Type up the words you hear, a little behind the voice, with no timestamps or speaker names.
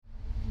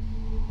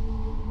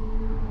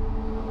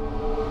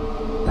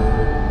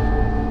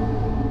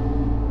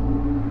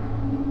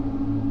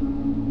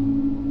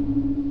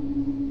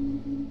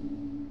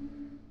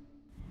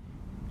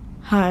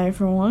Hi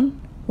everyone,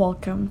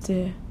 welcome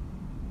to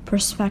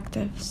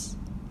Perspectives,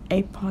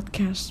 a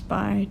podcast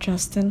by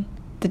Justin,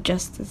 the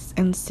Justice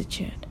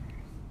Institute.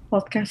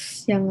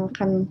 Podcast yang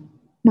akan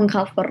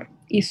mengcover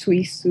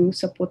isu-isu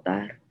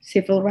seputar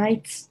civil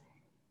rights,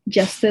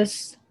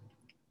 justice,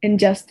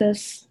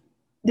 injustice,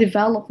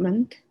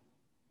 development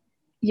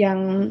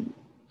yang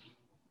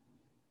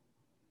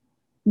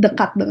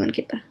dekat dengan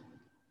kita.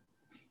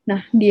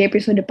 Nah, di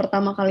episode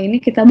pertama kali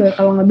ini kita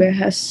bakal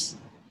ngebahas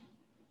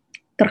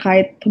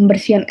terkait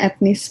pembersihan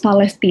etnis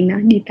Palestina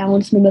di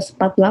tahun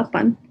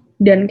 1948,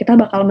 dan kita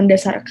bakal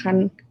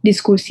mendasarkan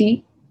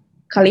diskusi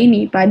kali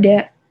ini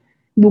pada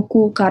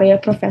buku karya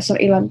Profesor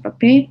Ilan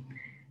Pappé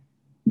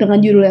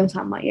dengan judul yang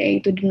sama,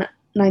 yaitu The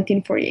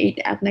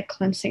 1948 Ethnic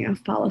Cleansing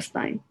of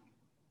Palestine.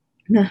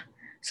 Nah,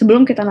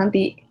 sebelum kita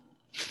nanti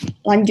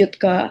lanjut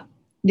ke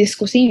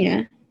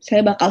diskusinya,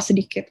 saya bakal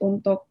sedikit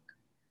untuk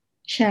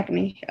share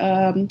nih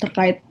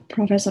terkait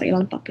Profesor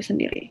Ilan Pappé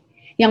sendiri.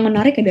 Yang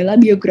menarik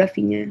adalah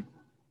biografinya.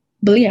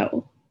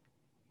 Beliau,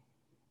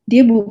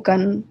 dia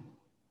bukan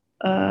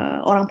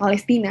orang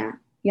Palestina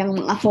yang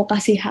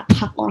mengadvokasi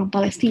hak-hak orang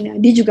Palestina.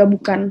 Dia juga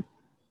bukan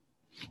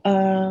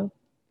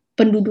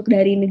penduduk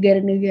dari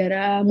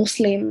negara-negara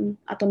Muslim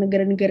atau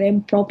negara-negara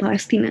yang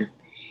pro-Palestina.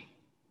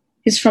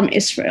 He's from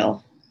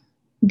Israel.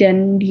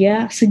 Dan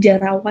dia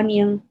sejarawan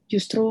yang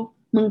justru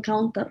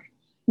meng-counter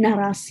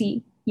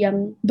narasi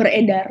yang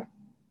beredar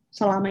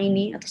selama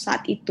ini atau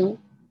saat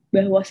itu,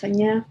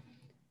 bahwasanya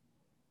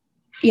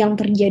yang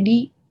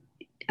terjadi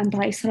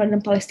antara Israel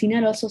dan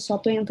Palestina adalah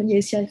sesuatu yang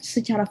terjadi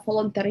secara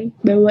voluntary,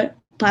 bahwa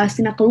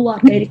Palestina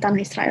keluar dari tanah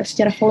Israel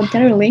secara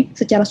voluntarily,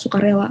 secara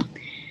sukarela.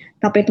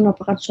 Tapi itu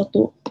merupakan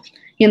sesuatu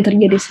yang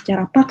terjadi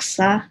secara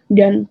paksa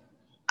dan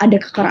ada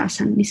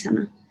kekerasan di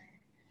sana.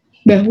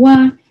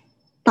 Bahwa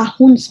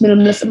tahun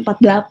 1948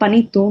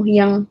 itu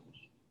yang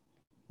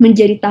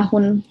menjadi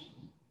tahun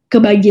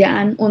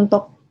kebahagiaan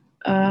untuk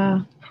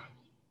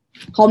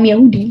kaum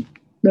Yahudi,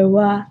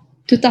 bahwa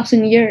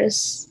 2000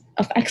 years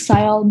of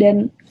exile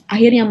dan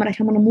akhirnya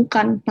mereka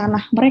menemukan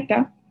tanah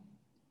mereka.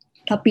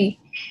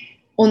 Tapi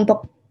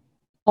untuk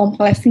kaum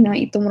Palestina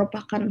itu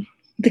merupakan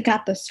the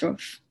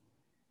catastrophe.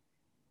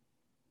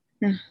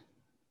 Nah,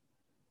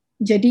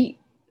 jadi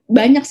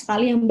banyak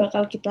sekali yang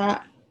bakal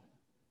kita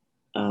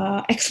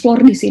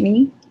explore di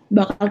sini,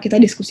 bakal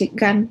kita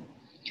diskusikan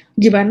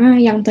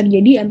gimana yang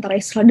terjadi antara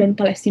Israel dan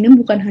Palestina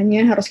bukan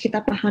hanya harus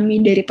kita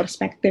pahami dari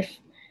perspektif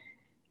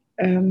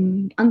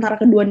antara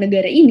kedua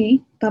negara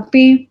ini,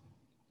 tapi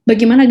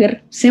bagaimana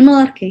agar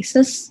similar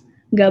cases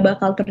gak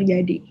bakal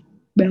terjadi,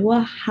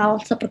 bahwa hal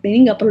seperti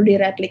ini gak perlu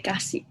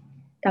direplikasi,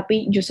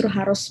 tapi justru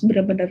harus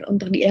benar-benar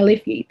untuk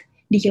di-alleviate,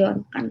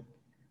 dihilangkan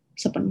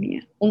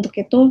sepenuhnya. Untuk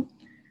itu,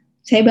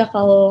 saya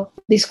bakal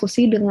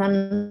diskusi dengan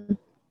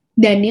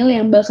Daniel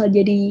yang bakal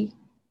jadi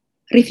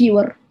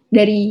reviewer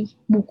dari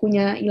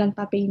bukunya Ilan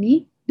Pappé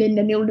ini, dan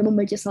Daniel udah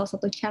membaca salah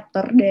satu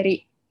chapter dari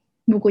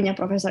bukunya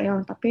Profesor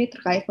Ilan Pappé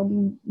terkait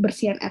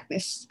pembersihan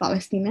etnis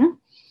Palestina.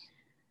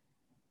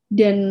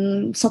 Dan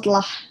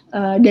setelah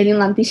Daniel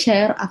nanti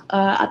share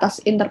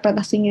atas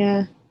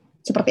interpretasinya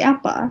seperti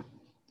apa,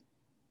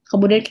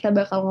 kemudian kita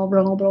bakal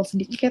ngobrol-ngobrol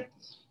sedikit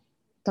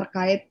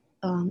terkait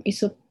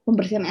isu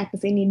pembersihan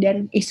etnis ini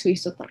dan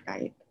isu-isu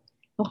terkait.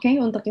 Oke,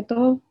 untuk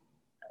itu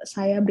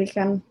saya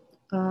berikan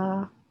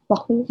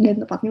waktu dan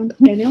tempatnya untuk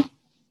Daniel.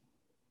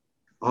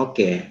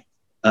 Oke,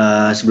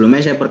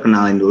 sebelumnya saya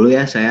perkenalin dulu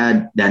ya,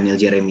 saya Daniel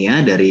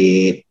Jeremia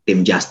dari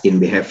tim Justin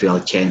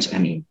Behavioural Change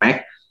and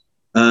Impact.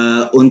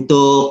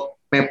 Untuk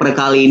paper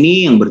kali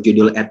ini yang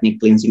berjudul Ethnic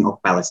Cleansing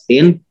of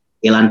Palestine,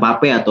 Ilan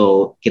Pappé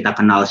atau kita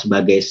kenal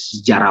sebagai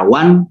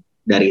sejarawan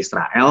dari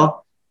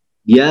Israel,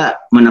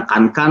 dia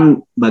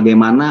menekankan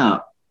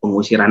bagaimana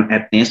pengusiran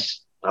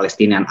etnis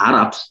Palestinian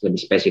Arabs, lebih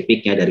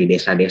spesifiknya dari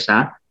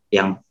desa-desa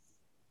yang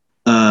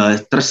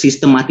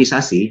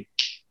tersistematisasi.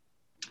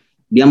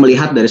 Dia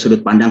melihat dari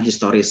sudut pandang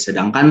historis,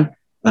 sedangkan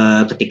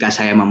ketika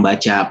saya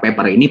membaca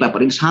paper ini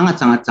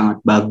sangat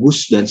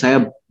bagus dan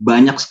saya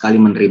banyak sekali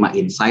menerima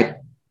insight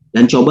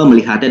dan coba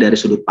melihatnya dari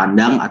sudut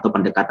pandang atau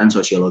pendekatan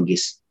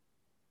sosiologis.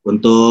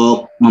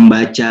 Untuk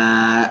membaca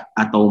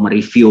atau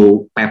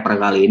mereview paper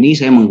kali ini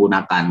saya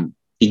menggunakan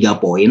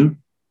 3 poin,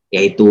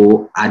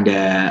 yaitu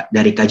ada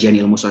dari kajian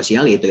ilmu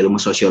sosial, yaitu ilmu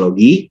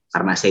sosiologi,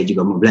 karena saya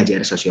juga mau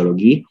belajar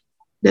sosiologi,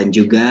 dan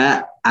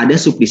juga ada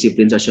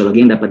subdisiplin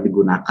sosiologi yang dapat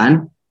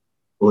digunakan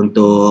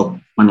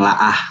untuk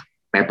menelaah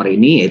paper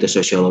ini, yaitu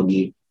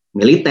sosiologi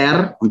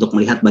militer, untuk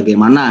melihat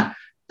bagaimana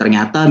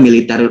ternyata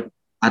militer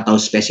atau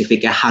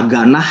spesifiknya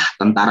Haganah,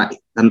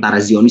 tentara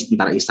Zionis,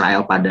 tentara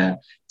Israel pada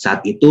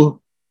saat itu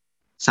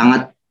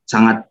sangat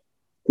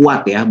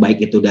kuat ya,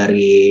 baik itu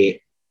dari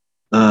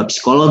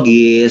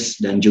psikologis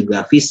dan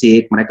juga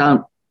fisik.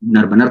 Mereka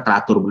benar-benar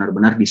teratur,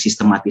 benar-benar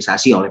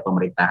disistematisasi oleh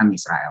pemerintahan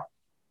Israel.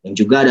 Dan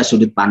juga ada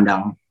sudut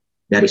pandang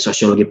dari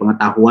sosiologi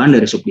pengetahuan,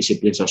 dari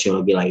subdisiplin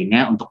sosiologi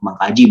lainnya untuk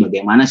mengkaji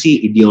bagaimana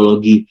sih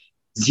ideologi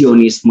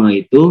Zionisme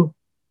itu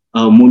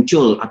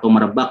muncul atau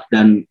merebak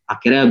dan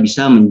akhirnya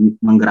bisa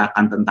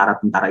menggerakkan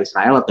tentara-tentara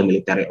Israel atau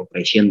military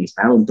operation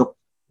Israel untuk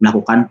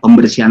melakukan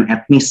pembersihan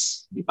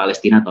etnis di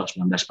Palestina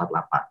tahun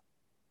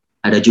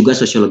 1948. Ada juga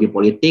sosiologi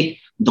politik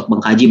untuk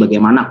mengkaji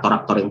bagaimana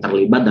aktor-aktor yang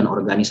terlibat dan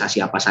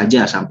organisasi apa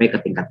saja sampai ke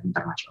tingkat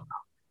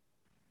internasional.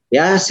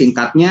 Ya,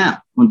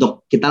 singkatnya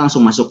untuk kita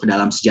langsung masuk ke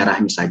dalam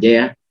sejarahnya saja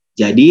ya.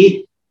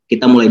 Jadi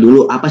kita mulai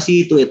dulu, apa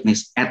sih itu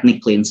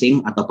ethnic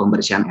cleansing atau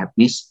pembersihan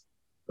etnis?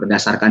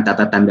 Berdasarkan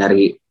catatan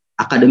dari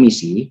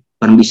akademisi,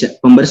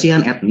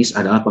 pembersihan etnis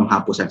adalah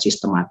penghapusan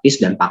sistematis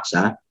dan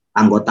paksa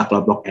anggota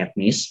kelompok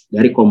etnis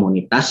dari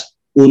komunitas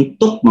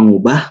untuk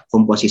mengubah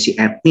komposisi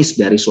etnis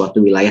dari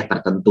suatu wilayah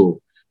tertentu.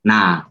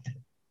 Nah,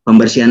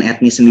 pembersihan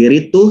etnis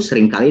sendiri itu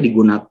seringkali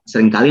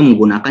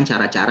menggunakan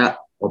cara-cara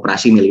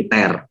operasi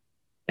militer,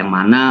 yang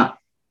mana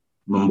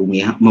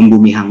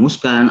membumi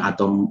hanguskan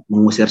atau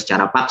mengusir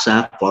secara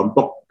paksa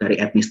kelompok dari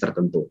etnis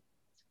tertentu.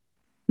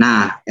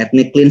 Nah,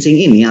 ethnic cleansing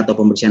ini atau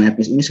pembersihan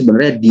etnis ini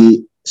sebenarnya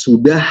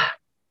sudah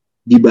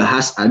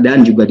dibahas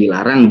dan juga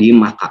dilarang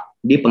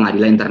di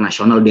Pengadilan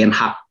Internasional Den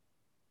Haag,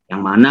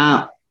 yang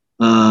mana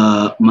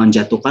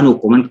menjatuhkan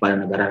hukuman kepada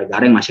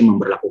negara-negara yang masih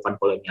memberlakukan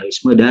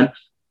kolonialisme dan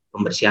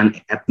pembersihan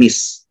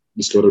etnis di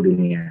seluruh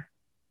dunia.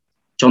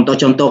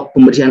 Contoh-contoh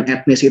pembersihan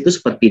etnis itu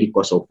seperti di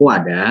Kosovo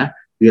ada,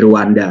 di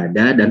Rwanda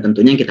ada, dan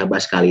tentunya yang kita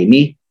bahas kali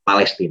ini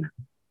Palestina.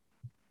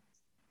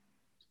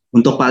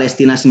 Untuk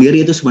Palestina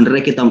sendiri itu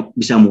sebenarnya kita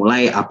bisa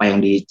mulai apa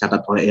yang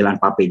dicatat oleh Ilan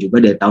Pappé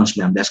juga dari tahun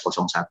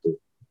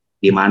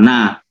 1901, di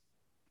mana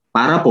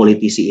para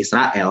politisi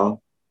Israel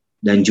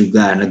dan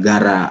juga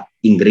negara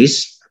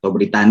Inggris atau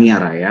Britania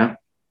Raya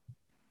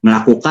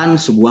melakukan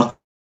sebuah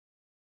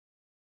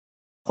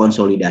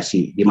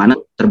konsolidasi, di mana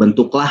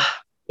terbentuklah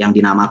yang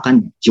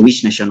dinamakan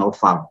Jewish National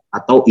Fund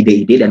atau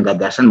ide-ide dan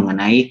gagasan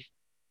mengenai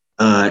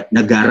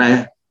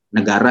negara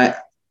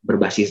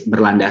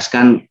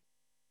berlandaskan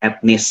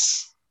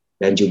etnis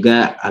dan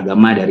juga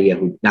agama dari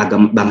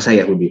bangsa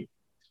Yahudi.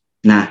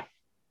 Nah,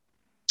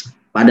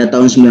 pada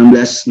tahun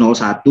 1901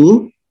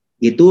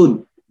 itu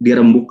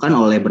dirembukan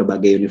oleh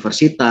berbagai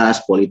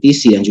universitas,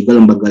 politisi, dan juga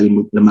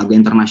lembaga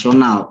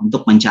internasional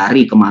untuk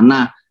mencari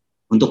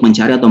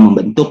atau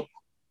membentuk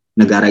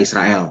negara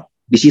Israel.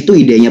 Di situ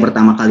idenya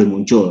pertama kali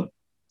muncul.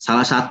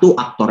 Salah satu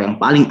aktor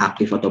yang paling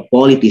aktif atau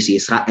politisi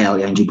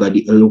Israel yang juga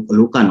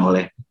dieluk-elukan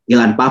oleh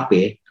Ilan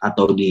Pappé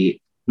atau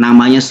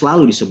namanya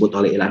selalu disebut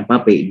oleh Ilan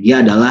Pappé,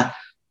 dia adalah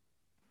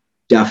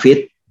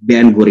David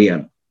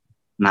Ben-Gurion.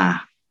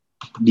 Nah,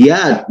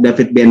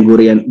 David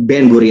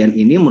Ben-Gurion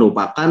ini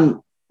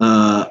merupakan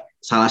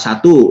salah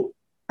satu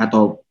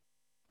atau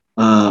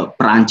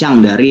perancang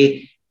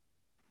dari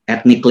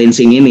ethnic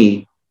cleansing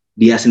ini.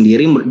 Dia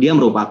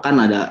merupakan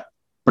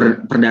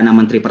Perdana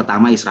Menteri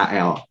pertama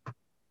Israel.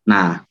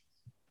 Nah,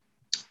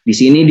 di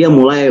sini dia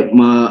mulai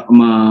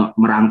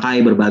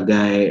merangkai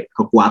berbagai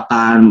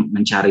kekuatan,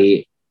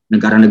 mencari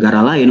negara-negara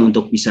lain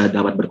untuk bisa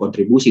dapat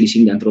berkontribusi di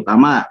sini, dan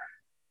terutama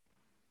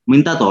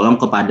minta tolong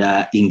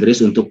kepada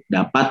Inggris untuk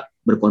dapat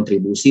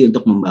berkontribusi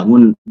untuk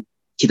membangun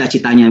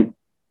cita-citanya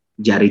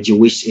dari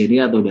Jewish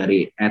ini atau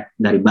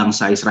dari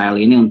bangsa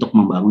Israel ini untuk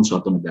membangun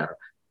suatu negara.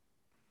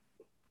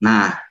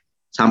 Nah,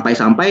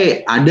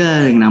 sampai-sampai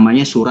ada yang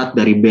namanya surat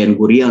dari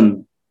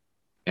Ben-Gurion.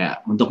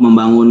 Ya, untuk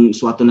membangun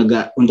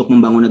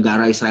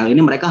negara Israel ini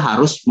mereka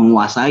harus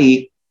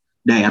menguasai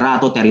daerah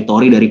atau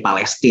teritori dari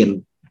Palestina.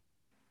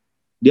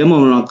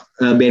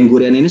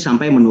 Ben-Gurion ini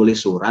sampai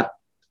menulis surat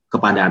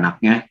kepada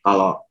anaknya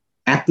kalau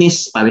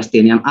etnis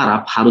Palestinian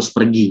Arab harus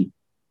pergi,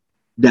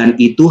 dan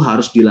itu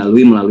harus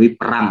dilalui melalui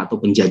perang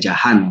atau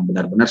penjajahan yang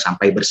benar-benar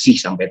sampai bersih,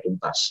 sampai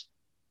tuntas.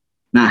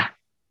 Nah,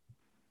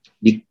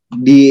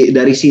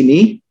 dari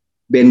sini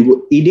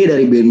ide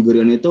dari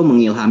Ben-Gurion itu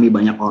mengilhami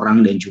banyak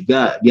orang, dan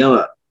juga dia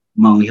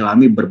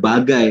mengilhami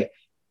berbagai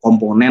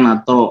komponen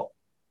atau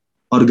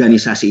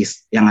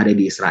organisasi yang ada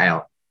di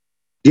Israel.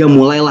 Dia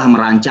mulailah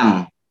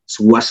merancang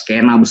sebuah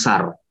skena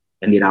besar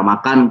yang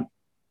dinamakan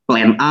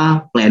Plan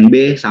A, Plan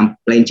B, sampai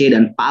Plan C,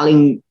 dan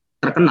paling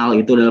terkenal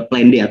itu adalah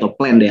Plan D atau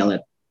Plan Dalet.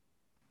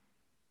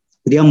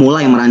 Dia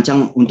mulai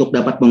merancang untuk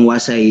dapat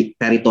menguasai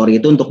teritori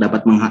itu, untuk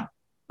dapat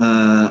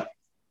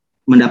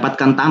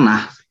mendapatkan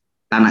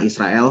tanah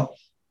Israel.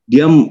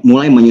 Dia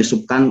mulai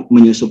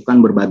menyusupkan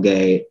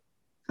berbagai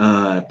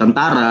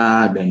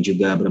tentara dan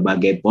juga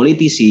berbagai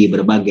politisi,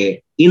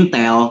 berbagai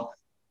intel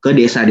ke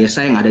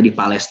desa-desa yang ada di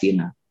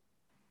Palestina.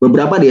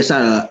 Beberapa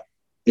desa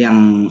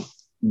yang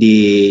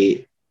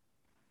dikuasai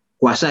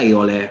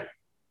oleh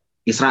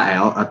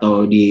Israel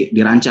atau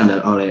dirancang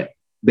oleh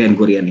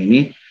Ben-Gurion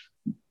ini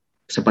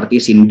seperti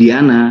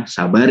Sindiana,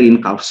 Sabarin,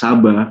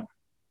 Kafsaba,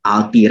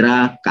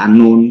 Altira,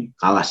 Kanun,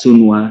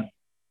 Kalasunwa,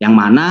 yang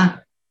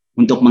mana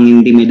untuk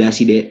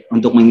mengintimidasi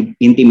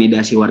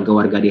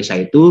warga-warga desa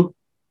itu,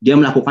 dia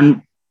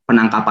melakukan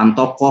penangkapan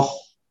tokoh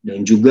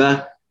dan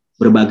juga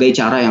berbagai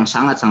cara yang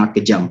sangat-sangat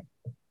kejam.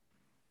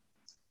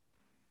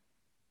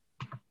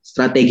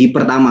 Strategi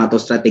pertama atau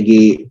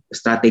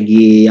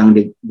strategi yang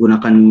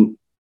digunakan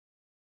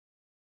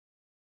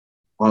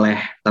oleh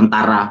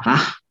tentara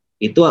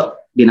itu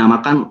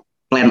dinamakan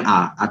Plan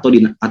A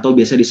atau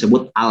biasa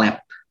disebut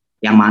Alep,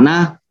 yang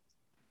mana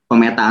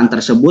pemetaan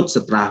tersebut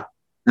setelah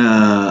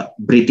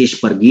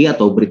British pergi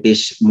atau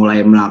British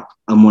mulai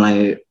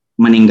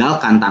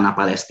meninggalkan tanah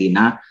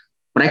Palestina,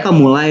 mereka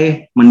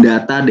mulai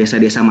mendata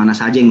desa-desa mana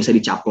saja yang bisa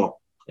dicaplok.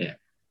 Ya.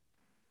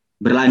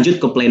 Berlanjut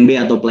ke plan B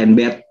atau plan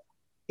B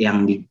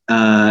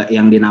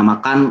yang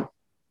dinamakan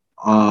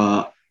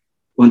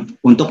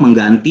untuk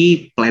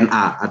mengganti plan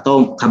A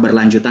atau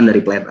keberlanjutan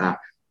dari plan A.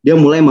 Dia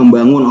mulai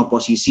membangun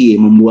oposisi,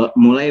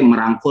 mulai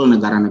merangkul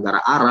negara-negara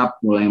Arab,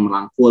 mulai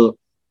merangkul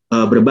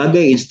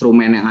berbagai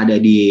instrumen yang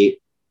ada di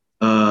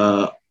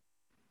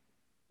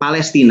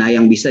Palestina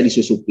yang bisa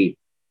disusupi.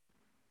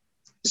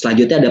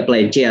 Selanjutnya ada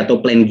plan C atau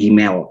plan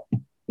Gimel.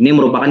 Ini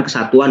merupakan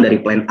kesatuan dari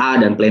plan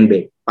A dan plan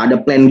B. Pada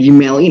plan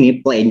Gimel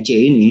ini, plan C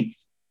ini,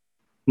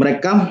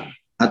 mereka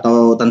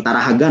atau tentara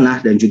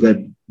Haganah dan juga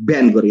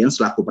Ben-Gurion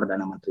selaku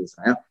Perdana Menteri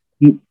Israel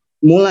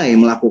mulai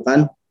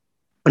melakukan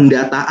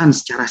pendataan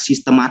secara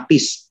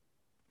sistematis,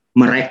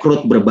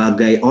 merekrut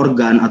berbagai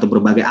organ atau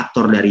berbagai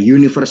aktor dari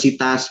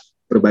universitas,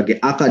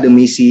 berbagai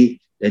akademisi,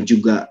 dan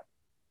juga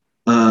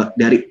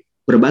dari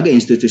berbagai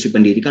institusi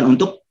pendidikan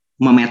untuk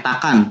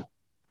memetakan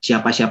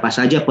siapa-siapa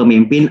saja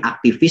pemimpin,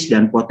 aktivis,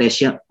 dan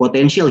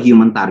potential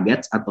human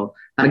targets atau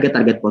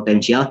target-target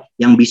potensial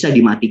yang bisa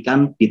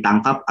dimatikan,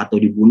 ditangkap, atau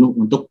dibunuh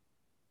untuk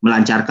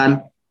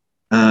melancarkan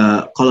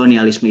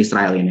kolonialisme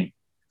Israel ini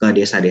ke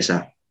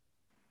desa-desa.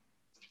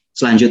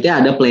 Selanjutnya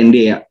ada plan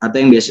D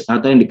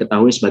atau yang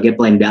diketahui sebagai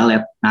plan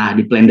Dalet. Nah,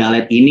 di plan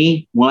Dalet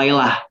ini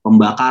mulailah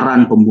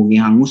pembakaran,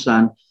 pembumian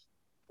hangusan,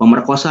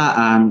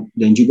 pemerkosaan,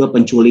 dan juga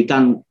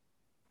penculikan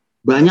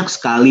banyak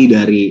sekali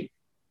dari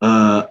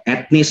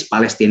etnis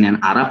Palestinian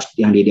Arab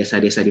yang di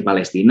desa-desa di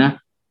Palestina,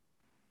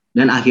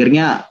 dan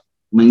akhirnya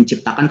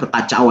menciptakan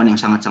kekacauan yang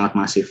sangat-sangat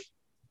masif.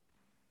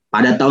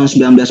 Pada tahun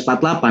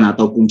 1948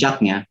 atau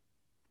puncaknya,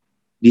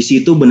 di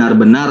situ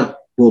benar-benar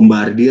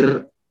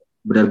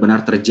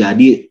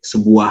terjadi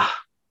sebuah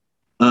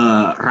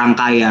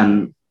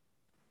rangkaian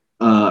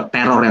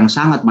teror yang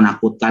sangat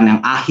menakutkan,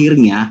 yang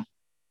akhirnya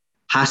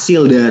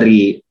hasil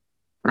dari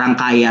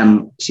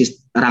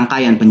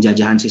rangkaian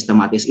penjajahan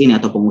sistematis ini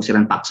atau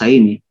pengusiran paksa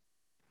ini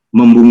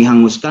membumi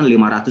hanguskan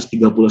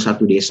 531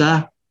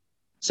 desa,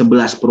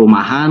 11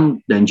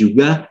 perumahan, dan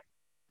juga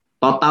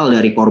total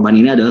dari korban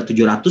ini adalah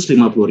 750.000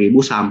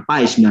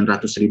 sampai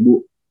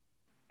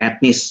 900.000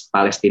 etnis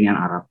Palestinian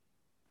Arab.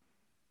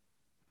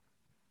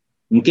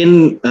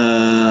 Mungkin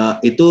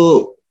itu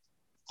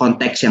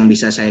konteks yang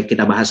bisa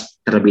kita bahas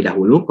terlebih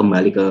dahulu.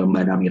 Kembali ke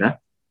Mbak Namira.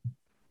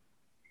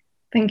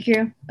 Thank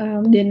you,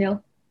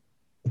 Daniel.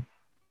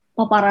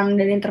 Paparan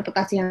dan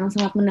interpretasi yang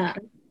sangat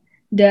menarik.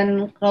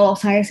 Dan kalau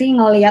saya sih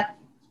ngelihat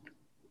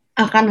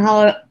akan hal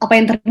apa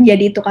yang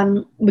terjadi itu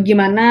kan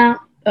bagaimana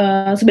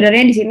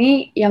sebenarnya di sini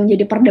yang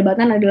jadi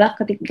perdebatan adalah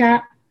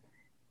ketika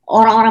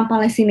orang-orang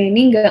Palestina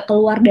ini nggak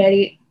keluar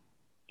dari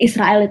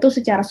Israel itu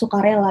secara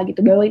sukarela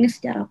gitu, bahwa ini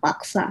secara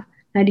paksa.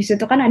 Nah di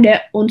situ kan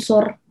ada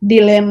unsur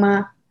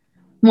dilema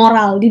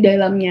moral di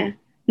dalamnya.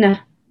 Nah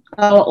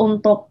kalau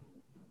untuk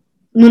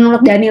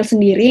menurut Daniel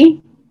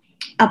sendiri,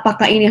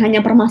 apakah ini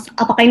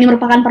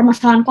merupakan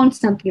permasalahan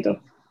konstan gitu,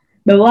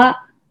 bahwa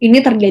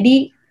ini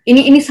terjadi,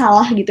 ini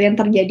salah gitu yang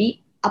terjadi,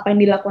 apa yang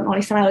dilakukan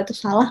oleh Israel itu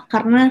salah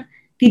karena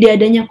tidak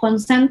adanya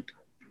konsen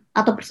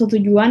atau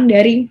persetujuan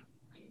dari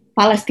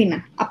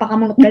Palestina. Apakah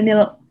menurut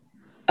Daniel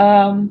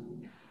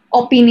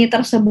opini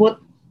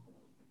tersebut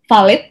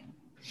valid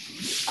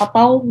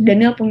atau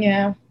Daniel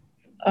punya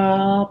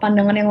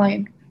pandangan yang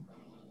lain?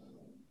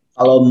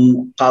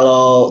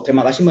 Kalau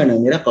terima kasih Mbak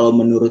Namira. Kalau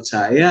menurut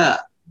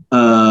saya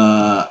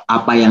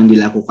apa yang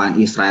dilakukan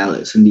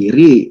Israel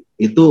sendiri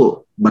itu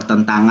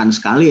bertentangan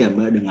sekali ya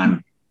Mbak dengan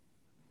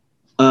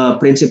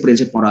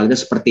prinsip-prinsip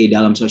moralitas. Seperti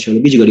dalam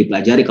sosiologi juga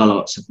dipelajari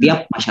kalau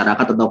setiap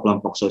masyarakat atau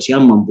kelompok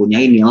sosial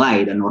mempunyai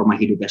nilai dan norma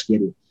hidupnya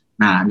sendiri.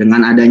 Nah,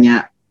 dengan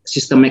adanya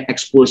systemic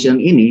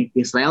expulsion ini,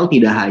 Israel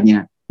tidak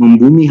hanya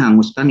membumi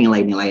hanguskan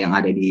nilai-nilai yang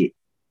ada di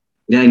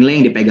nilai-nilai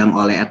yang dipegang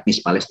oleh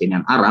etnis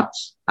Palestinian Arab,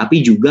 tapi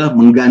juga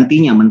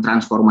menggantinya,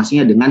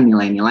 mentransformasinya dengan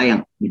nilai-nilai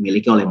yang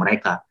dimiliki oleh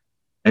mereka.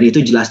 Dan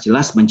itu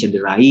jelas-jelas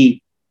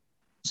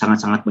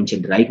sangat-sangat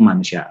mencederai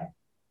kemanusiaan.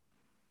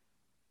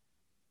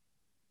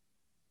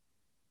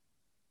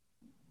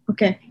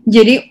 Oke,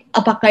 jadi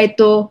apakah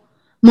itu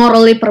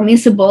morally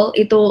permissible,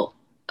 itu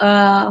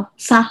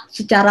sah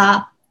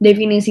secara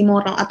definisi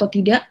moral atau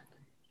tidak,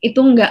 itu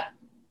nggak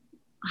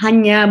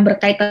hanya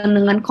berkaitan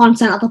dengan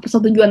konsen atau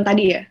persetujuan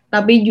tadi ya,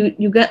 tapi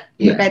juga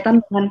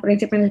berkaitan dengan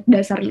prinsip-prinsip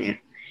dasarnya.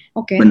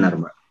 Oke. Benar,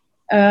 Mbak.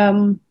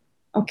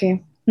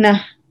 Oke. Nah,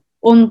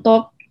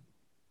 untuk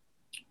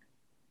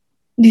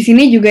di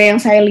sini juga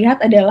yang saya lihat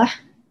adalah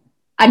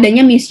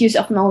adanya misuse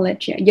of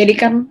knowledge ya. Jadi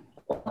kan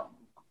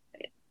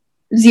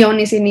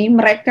Zionis ini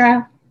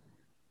mereka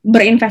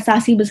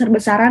berinvestasi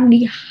besar-besaran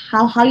di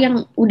hal-hal yang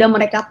udah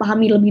mereka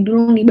pahami lebih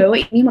dulu nih, bahwa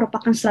ini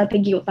merupakan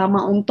strategi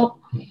utama untuk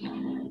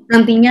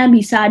nantinya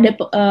bisa ada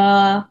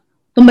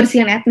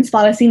pembersihan etnis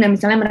Palestina.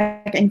 Misalnya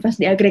mereka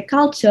invest di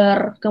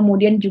agriculture,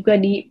 kemudian juga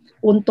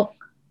untuk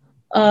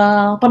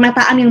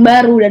pemetaan yang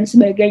baru dan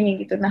sebagainya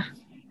gitu. Nah,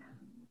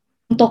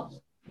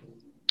 untuk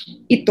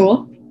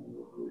itu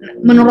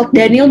menurut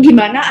Daniel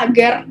gimana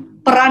agar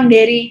peran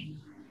dari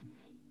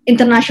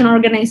international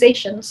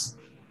organizations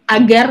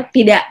agar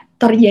tidak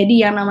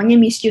terjadi yang namanya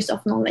misuse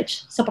of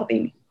knowledge seperti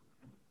ini?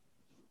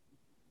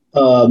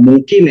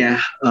 Mungkin ya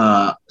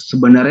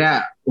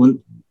sebenarnya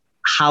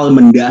hal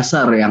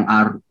mendasar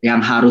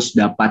yang harus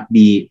dapat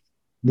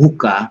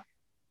dibuka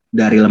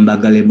dari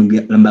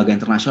lembaga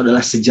internasional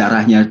adalah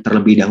sejarahnya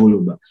terlebih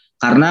dahulu, Mbak.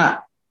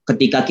 Karena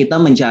ketika kita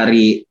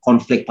mencari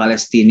konflik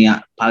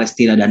Palestina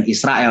dan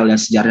Israel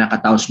dan sejarahnya ke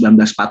tahun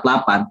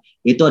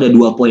 1948, itu ada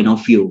dua point of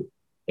view,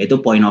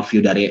 yaitu point of view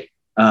dari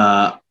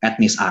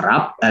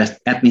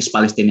etnis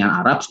Palestinian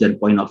Arabs dan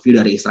point of view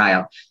dari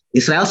Israel.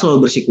 Israel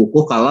selalu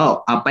bersikukuh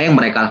kalau apa yang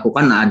mereka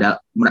lakukan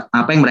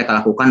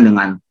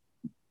dengan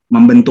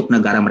membentuk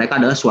negara mereka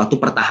adalah suatu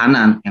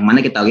pertahanan, yang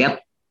mana kita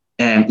lihat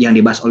yang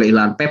dibahas oleh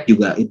Ilan Pep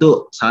juga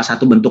itu salah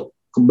satu bentuk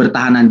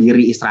kebertahanan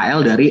diri Israel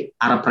dari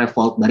Arab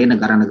Revolt, dari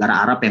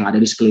negara-negara Arab yang ada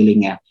di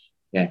sekelilingnya.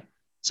 Ya.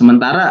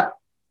 Sementara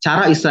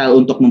cara Israel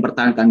untuk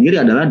mempertahankan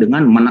diri adalah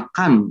dengan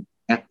menekan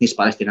etnis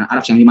Palestina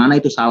Arab, yang dimana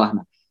itu salah.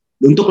 Nah,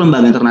 untuk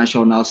lembaga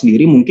internasional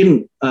sendiri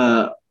mungkin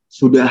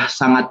sudah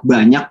sangat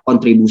banyak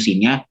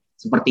kontribusinya,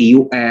 seperti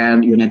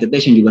UN, United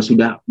Nations juga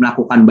sudah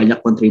melakukan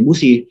banyak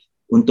kontribusi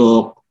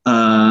untuk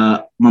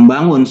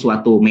membangun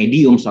suatu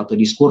medium, suatu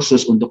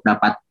diskursus untuk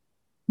dapat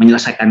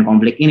menyelesaikan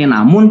konflik ini.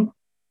 Namun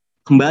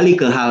kembali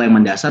ke hal yang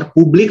mendasar,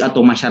 publik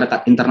atau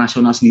masyarakat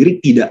internasional sendiri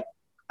tidak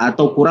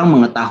atau kurang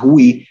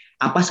mengetahui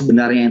apa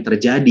sebenarnya yang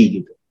terjadi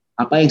gitu.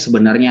 Apa yang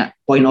sebenarnya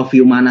point of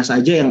view mana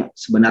saja yang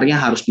sebenarnya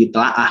harus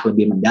ditelaah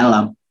lebih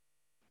mendalam.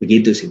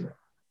 Begitu sih.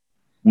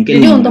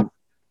 Mungkin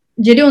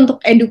Jadi untuk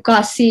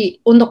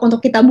edukasi, untuk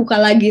kita buka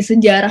lagi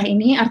sejarah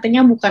ini,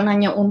 artinya bukan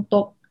hanya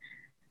untuk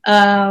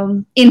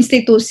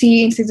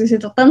institusi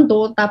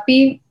tertentu,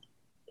 tapi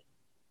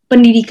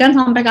pendidikan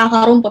sampai ke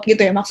akar rumput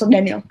gitu ya maksud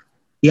Daniel?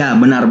 Ya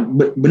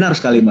benar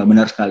sekali Mbak,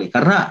 benar sekali.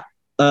 Karena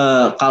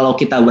kalau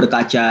kita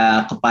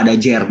berkaca kepada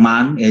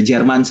Jerman, ya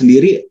Jerman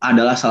sendiri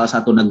adalah salah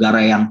satu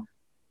negara yang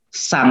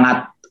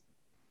sangat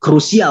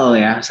krusial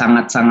ya,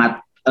 sangat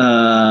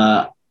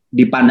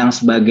dipandang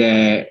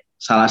sebagai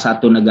salah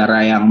satu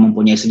negara yang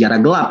mempunyai sejarah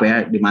gelap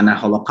ya, di mana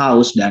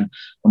Holocaust dan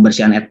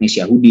pembersihan etnis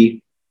Yahudi.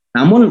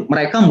 Namun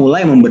mereka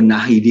mulai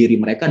membenahi diri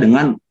mereka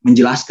dengan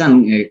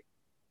menjelaskan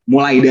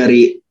mulai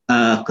dari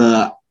ke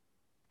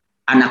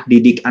anak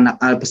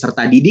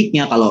peserta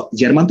didiknya, kalau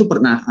Jerman tuh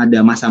pernah ada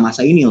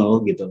masa-masa ini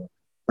loh gitu.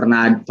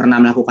 Pernah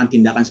melakukan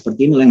tindakan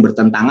seperti ini yang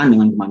bertentangan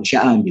dengan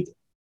kemanusiaan gitu.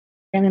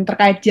 Yang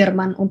terkait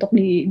Jerman untuk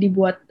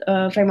dibuat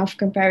frame of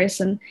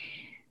comparison.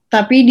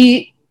 Tapi di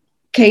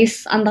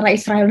case antara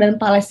Israel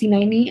dan Palestina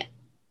ini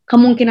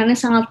kemungkinannya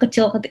sangat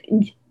kecil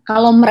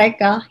kalau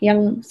mereka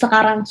yang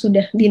sekarang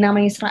sudah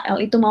dinamai Israel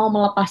itu mau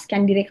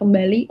melepaskan diri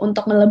kembali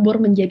untuk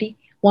melebur menjadi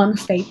one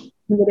state,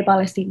 menjadi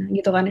Palestina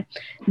gitu kan ya.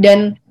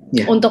 Dan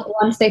untuk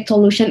one state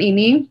solution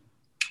ini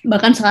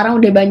bahkan sekarang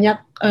udah banyak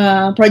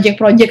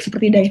project-project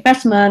seperti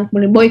divestment,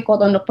 kemudian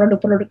boycott untuk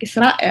produk-produk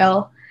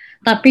Israel.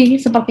 Tapi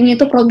sepertinya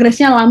itu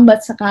progresnya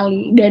lambat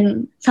sekali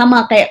dan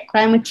sama kayak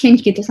climate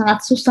change gitu,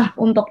 sangat susah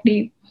untuk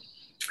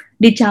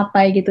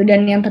dicapai gitu.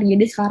 Dan yang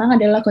terjadi sekarang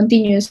adalah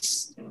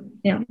continuous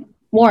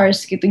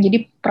wars gitu,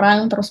 jadi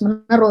perang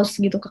terus-menerus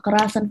gitu,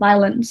 kekerasan,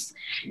 violence.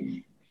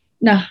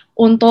 Nah,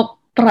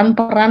 untuk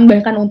peran-peran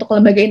bahkan untuk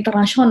lembaga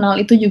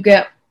internasional itu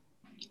juga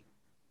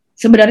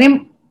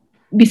sebenarnya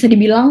bisa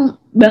dibilang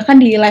bahkan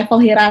di level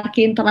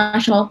hierarki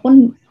internasional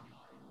pun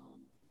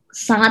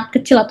sangat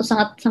kecil atau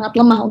sangat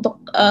lemah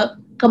untuk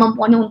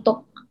kemampuannya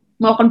untuk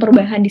melakukan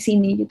perubahan di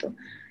sini gitu.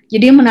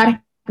 Jadi menarik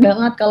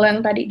banget kalau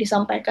yang tadi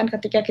disampaikan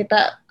ketika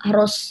kita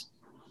harus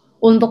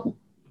untuk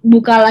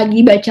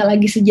baca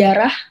lagi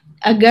sejarah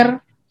agar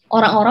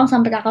orang-orang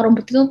sampai ke akar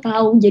rumput itu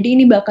tahu. Jadi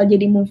ini bakal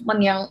jadi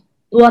movement yang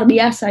luar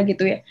biasa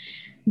gitu ya.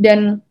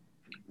 Dan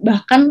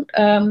bahkan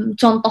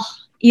contoh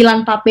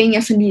Ilan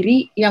Pape-nya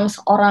sendiri yang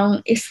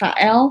seorang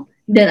Israel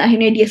dan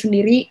akhirnya dia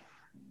sendiri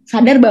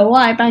sadar bahwa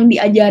apa yang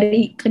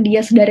diajari ke dia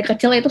dari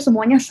kecil itu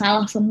semuanya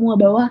salah semua,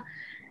 bahwa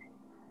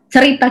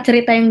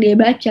cerita-cerita yang dia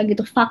baca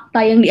gitu,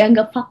 fakta yang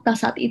dianggap fakta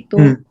saat itu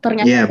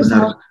ternyata itu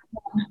salah,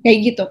 kayak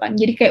gitu kan.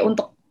 Jadi kayak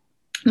untuk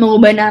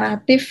mengubah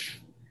naratif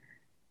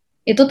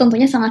itu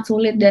tentunya sangat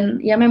sulit, dan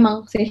ya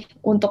memang sih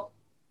untuk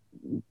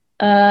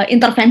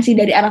intervensi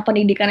dari arah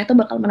pendidikan itu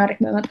bakal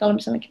menarik banget kalau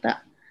misalnya kita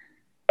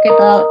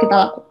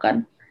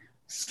lakukan.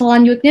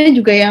 Selanjutnya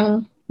juga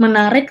yang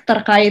menarik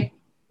terkait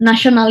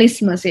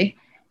nasionalisme sih.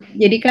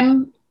 Jadi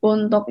kan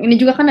untuk ini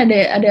juga kan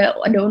ada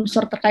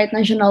unsur terkait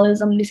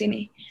nasionalisme di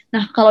sini.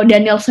 Nah, kalau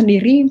Daniel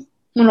sendiri,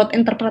 menurut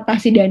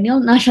interpretasi Daniel,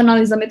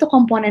 nasionalisme itu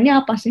komponennya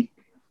apa sih?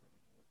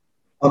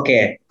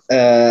 Oke,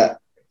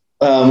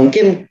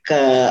 mungkin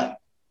ke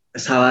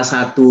salah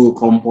satu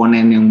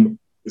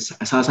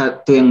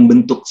yang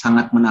bentuk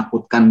sangat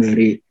menakutkan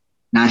dari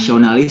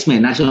nasionalisme.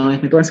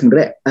 Nasionalisme itu kan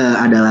sebenarnya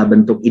adalah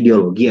bentuk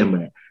ideologi ya,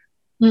 Mbak.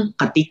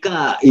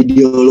 Ketika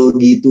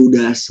ideologi itu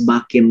udah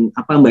semakin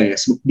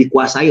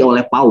dikuasai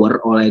oleh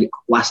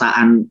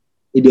kekuasaan,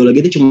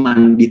 ideologi itu cuma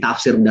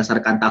ditafsir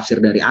berdasarkan tafsir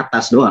dari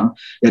atas doang,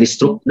 dari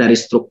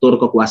struktur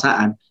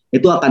kekuasaan.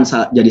 itu akan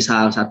jadi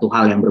salah satu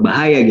hal yang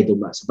berbahaya gitu,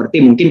 Mbak.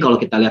 Seperti mungkin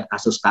kalau kita lihat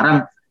kasus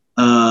sekarang,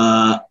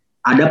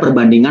 ada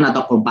perbandingan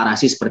atau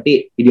komparasi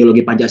seperti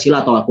ideologi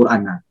Pancasila atau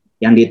Al-Quran,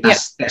 yang di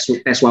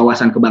tes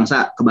wawasan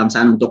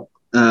kebangsaan untuk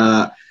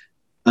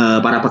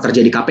para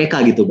pekerja di KPK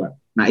gitu, Mbak.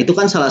 Nah, itu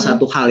kan salah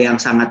satu hal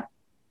yang sangat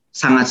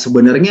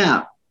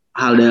sebenarnya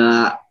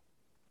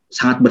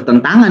sangat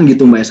bertentangan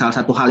gitu, Mbak. Salah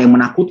satu hal yang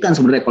menakutkan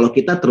sebenarnya kalau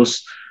kita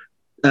terus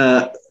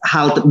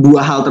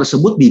dua hal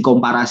tersebut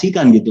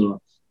dikomparasikan gitu loh.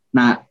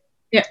 Nah,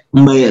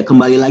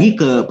 kembali lagi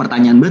ke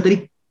pertanyaan Mbak tadi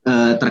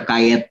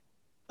terkait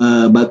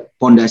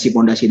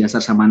pondasi-pondasi dasar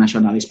sama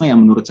nasionalisme, yang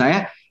menurut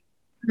saya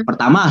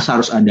pertama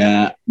harus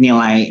ada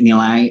nilai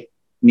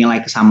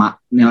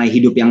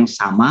hidup yang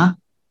sama,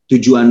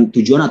 tujuan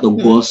atau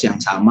goals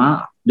yang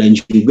sama, dan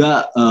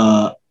juga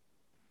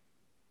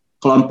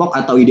kelompok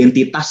atau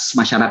identitas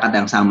masyarakat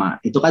yang sama.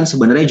 Itu kan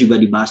sebenarnya juga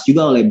dibahas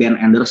juga oleh Ben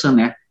Anderson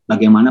ya,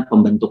 bagaimana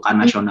pembentukan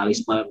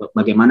nasionalisme,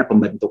 bagaimana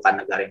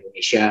pembentukan negara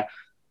Indonesia,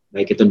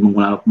 baik itu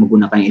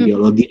menggunakan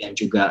ideologi dan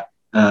juga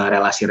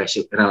relasi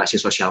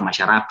sosial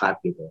masyarakat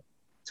gitu.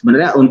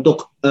 Sebenarnya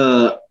untuk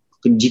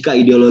jika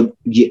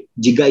ideologi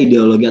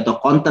atau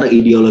counter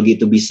ideologi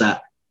itu bisa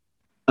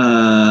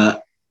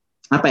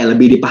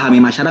lebih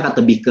dipahami masyarakat,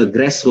 lebih ke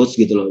grassroots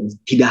gitu loh,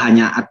 tidak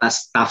hanya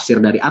atas tafsir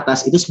dari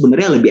atas, itu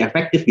sebenarnya lebih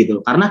efektif gitu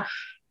loh. Karena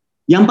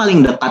yang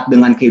paling dekat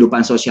dengan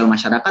kehidupan sosial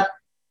masyarakat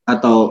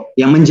atau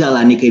yang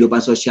menjalani kehidupan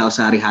sosial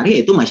sehari-hari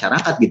yaitu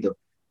masyarakat gitu.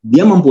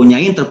 Dia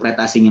mempunyai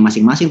interpretasinya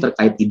masing-masing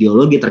terkait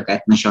ideologi,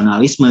 terkait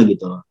nasionalisme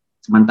gitu loh.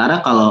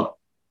 Sementara kalau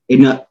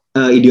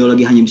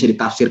ideologi hanya bisa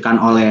ditafsirkan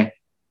oleh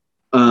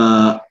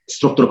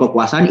struktur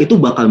kekuasaan, itu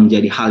bakal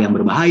menjadi hal yang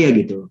berbahaya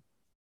gitu.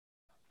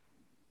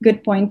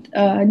 Good point,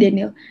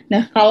 Daniel.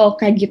 Nah, kalau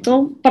kayak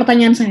gitu,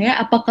 pertanyaan saya,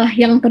 apakah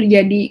yang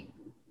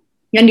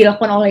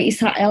dilakukan oleh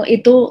Israel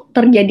itu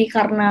terjadi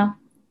karena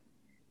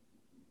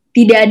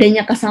tidak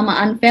adanya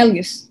kesamaan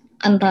values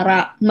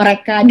antara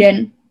mereka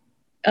dan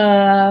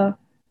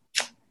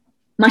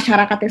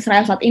masyarakat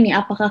Israel saat ini?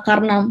 Apakah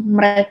karena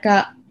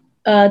mereka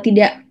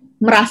tidak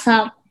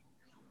merasa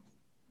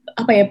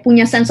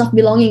punya sense of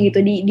belonging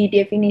gitu di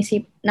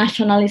definisi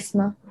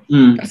nasionalisme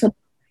tersebut?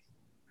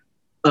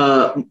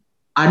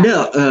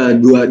 Ada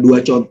dua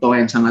contoh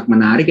yang sangat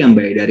menarik yang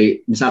baik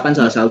dari, misalkan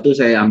salah satu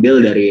saya ambil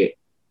dari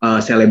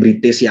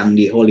selebritis yang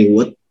di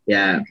Hollywood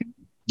ya,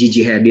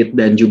 Gigi Hadid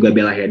dan juga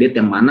Bella Hadid,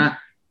 yang mana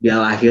dia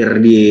lahir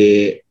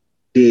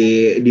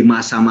di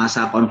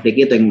masa-masa konflik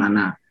itu, yang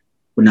mana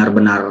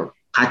benar-benar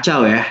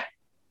kacau ya.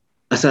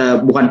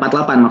 Bukan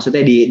 48,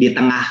 maksudnya di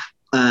tengah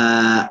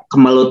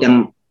kemelut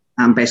yang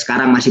sampai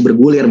sekarang masih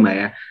bergulir, Mbak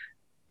ya.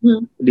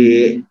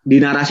 Di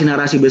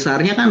narasi-narasi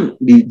besarnya kan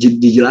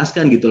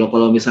dijelaskan gitu loh,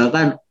 kalau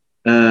misalkan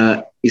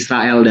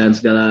Israel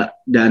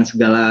dan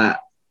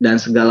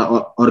segala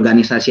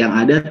organisasi yang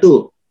ada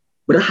tuh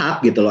berhak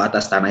gitu loh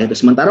atas tanah itu,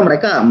 sementara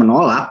mereka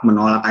menolak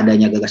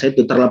adanya gagasan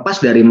itu, terlepas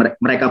dari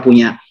mereka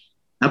punya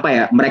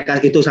mereka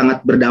itu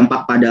sangat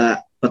berdampak pada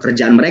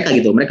pekerjaan mereka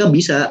gitu. Mereka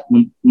bisa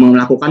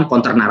melakukan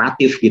counter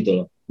naratif gitu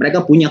loh,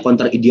 mereka punya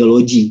counter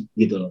ideologi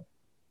gitu loh.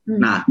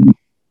 Nah,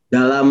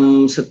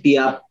 dalam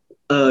setiap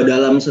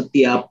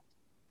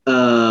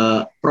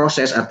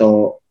proses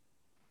atau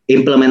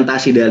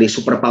implementasi dari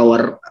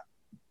superpower,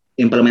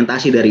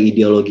 implementasi dari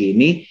ideologi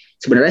ini,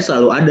 sebenarnya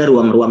selalu ada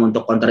ruang-ruang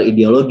untuk counter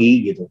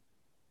ideologi gitu.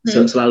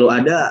 Selalu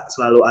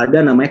ada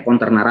namanya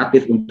counter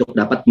naratif untuk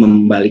dapat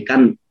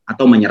membalikan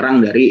atau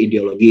menyerang dari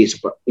ideologi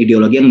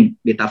yang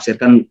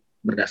ditafsirkan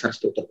berdasar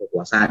struktur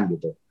kekuasaan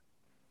gitu.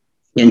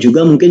 Yang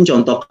juga mungkin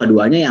contoh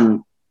keduanya yang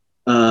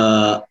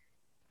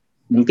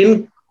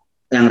mungkin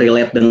yang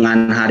relate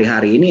dengan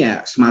hari-hari ini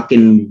ya,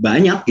 semakin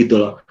banyak gitu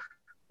loh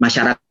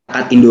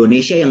masyarakat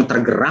Indonesia yang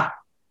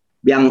tergerak,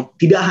 yang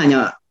tidak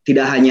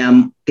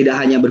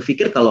hanya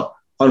berpikir kalau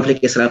konflik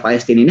Israel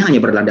Palestina ini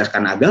hanya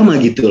berlandaskan agama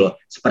gitu loh.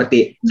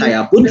 Seperti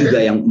saya pun juga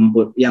yang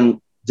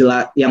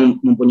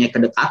mempunyai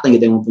kedekatan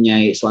gitu, yang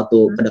mempunyai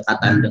suatu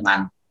kedekatan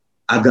dengan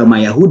agama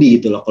Yahudi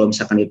gitu loh. Kalau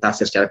misalkan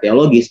ditafsir secara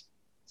teologis,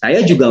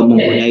 saya juga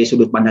mempunyai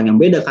sudut pandang yang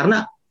beda,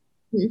 karena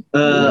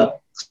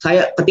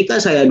ketika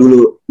saya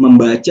dulu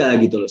membaca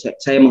gitu loh,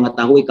 saya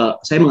mengetahui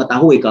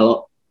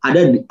kalau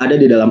ada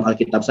di dalam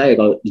Alkitab saya,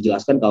 kalau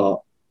dijelaskan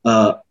kalau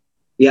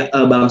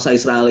bangsa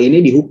Israel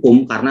ini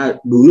dihukum karena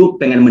dulu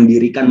pengen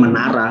mendirikan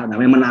menara,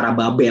 namanya Menara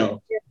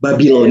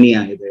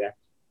Babilonia gitu ya.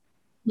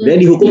 Dia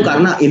dihukum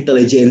karena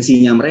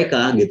intelijensinya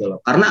mereka gitu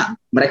loh, karena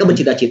mereka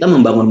bercita-cita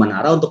membangun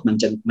menara untuk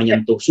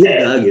menyentuh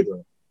surga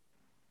gitu.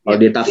 Kalau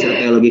di tafsir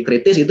teologi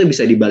kritis itu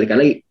bisa dibalikan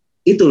lagi.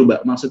 Itu loh,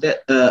 Mbak, maksudnya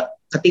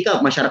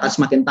ketika masyarakat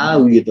semakin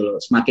tahu gitu loh,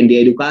 semakin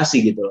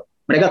diedukasi gitu loh,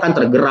 mereka akan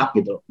tergerak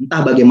gitu loh.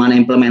 Entah bagaimana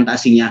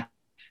implementasinya,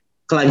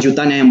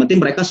 kelanjutannya, yang penting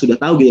mereka sudah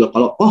tahu gitu loh,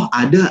 kalau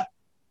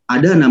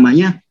ada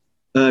namanya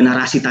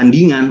narasi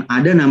tandingan,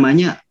 ada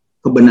namanya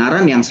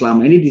kebenaran yang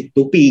selama ini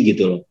ditutupi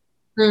gitu loh.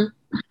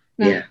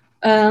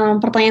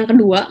 Pertanyaan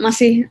kedua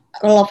masih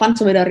relevan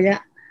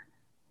sebenarnya.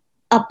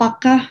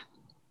 Apakah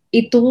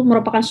itu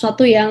merupakan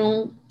sesuatu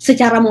yang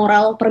secara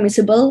moral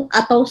permissible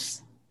atau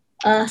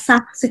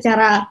sah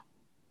secara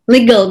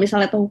legal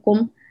misalnya atau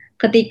hukum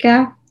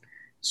ketika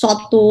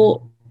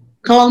suatu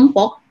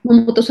kelompok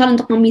memutuskan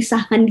untuk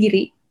memisahkan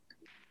diri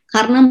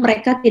karena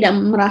mereka tidak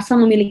merasa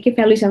memiliki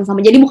values yang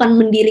sama. Jadi bukan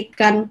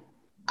mendirikan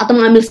atau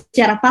mengambil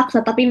secara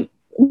paksa, tapi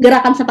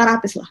gerakan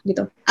separatis lah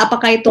gitu.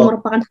 Apakah itu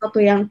merupakan sesuatu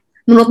yang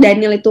menurut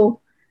Daniel itu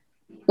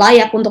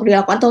layak untuk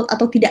dilakukan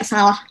atau tidak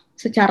salah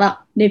secara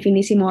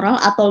definisi moral,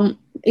 atau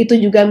itu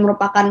juga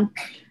merupakan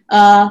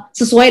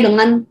sesuai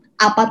dengan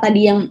apa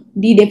tadi yang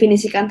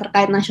didefinisikan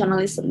terkait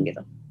nasionalisme gitu?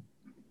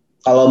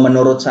 Kalau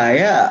menurut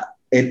saya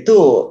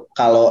itu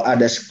kalau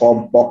ada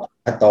sekelompok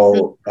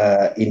atau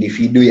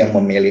individu yang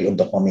memilih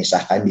untuk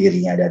memisahkan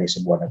dirinya dari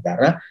sebuah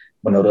negara,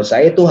 menurut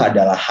saya itu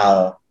adalah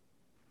hal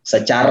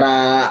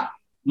secara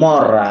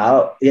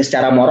moral, ya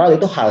secara moral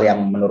itu hal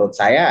yang menurut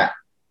saya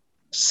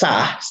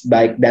sah,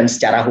 baik, dan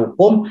secara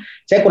hukum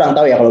saya kurang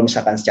tahu ya kalau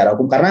misalkan secara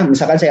hukum, karena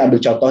misalkan saya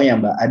ambil contohnya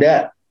Mbak,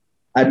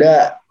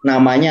 ada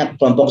namanya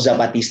kelompok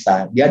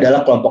Zapatista, dia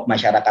adalah kelompok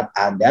masyarakat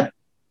adat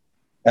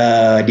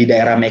di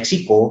daerah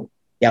Meksiko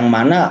yang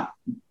mana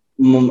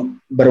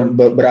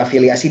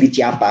berafiliasi di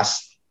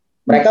Chiapas.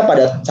 Mereka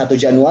pada 1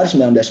 Januari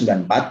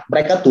 1994,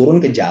 mereka turun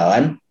ke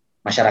jalan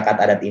masyarakat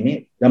adat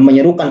ini dan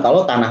menyerukan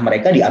kalau tanah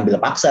mereka diambil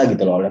paksa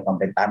gitu loh oleh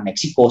pemerintahan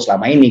Meksiko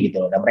selama ini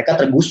gitu loh, dan mereka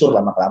tergusur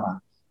lama-kelamaan.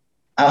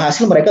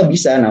 Alhasil mereka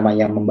bisa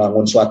namanya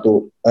membangun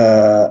suatu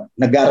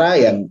negara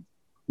yang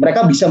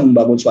mereka bisa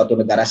membangun suatu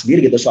negara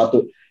sendiri gitu,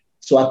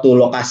 suatu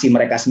lokasi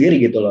mereka sendiri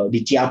gitu loh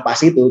di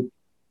Chiapas itu,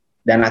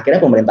 dan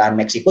akhirnya pemerintahan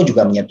Meksiko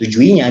juga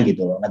menyetujuinya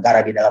gitu loh,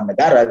 negara di dalam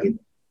negara gitu.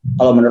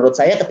 Kalau menurut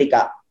saya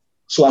ketika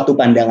suatu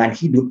pandangan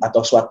hidup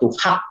atau suatu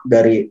hak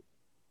dari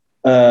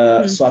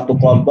suatu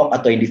kelompok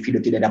atau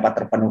individu tidak dapat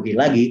terpenuhi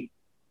lagi,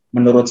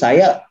 menurut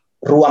saya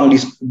ruang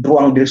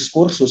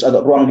diskursus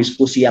atau ruang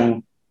diskusi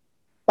yang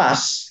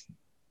pas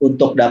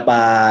untuk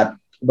dapat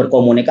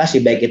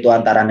berkomunikasi baik itu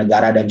antara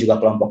negara dan juga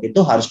kelompok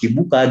itu harus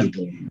dibuka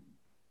gitu.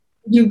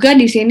 Juga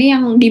di sini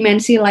yang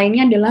dimensi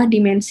lainnya adalah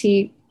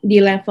dimensi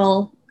di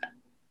level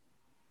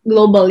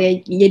global ya.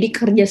 Jadi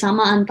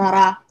kerjasama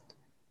antara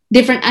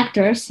different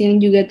actors yang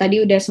juga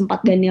tadi udah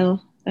sempat Daniel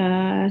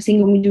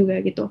singgung juga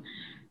gitu.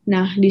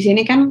 Nah, di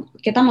sini kan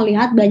kita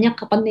melihat banyak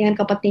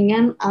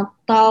kepentingan-kepentingan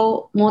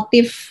atau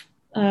motif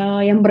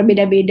yang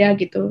berbeda-beda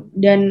gitu,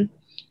 dan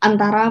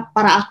antara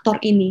para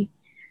aktor ini.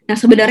 Nah,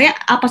 sebenarnya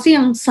apa sih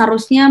yang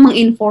seharusnya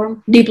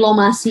menginform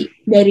diplomasi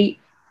dari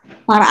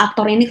para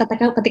aktor ini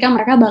ketika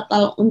mereka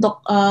bakal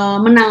untuk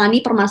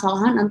menangani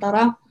permasalahan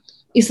antara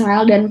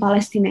Israel dan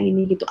Palestina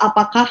ini gitu?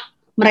 Apakah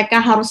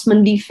mereka harus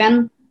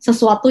mendefend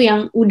sesuatu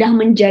yang udah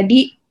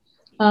menjadi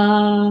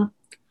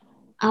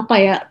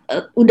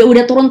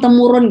udah turun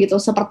temurun gitu,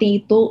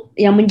 seperti itu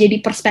yang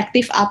menjadi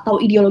perspektif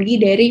atau ideologi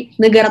dari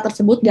negara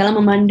tersebut dalam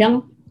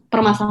memandang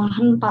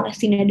permasalahan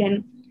Palestina dan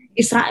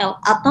Israel,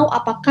 atau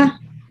apakah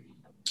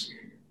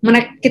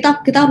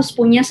kita harus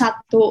punya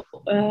satu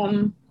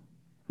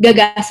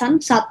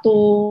gagasan, satu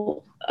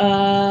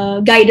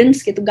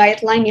guidance gitu,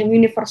 guideline yang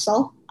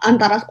universal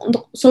antara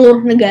untuk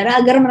seluruh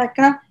negara agar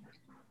mereka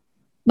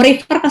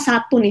merefer ke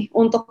satu nih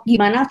untuk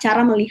gimana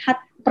cara melihat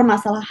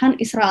permasalahan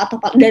Israel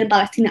dan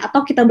Palestina,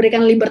 atau kita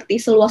berikan liberty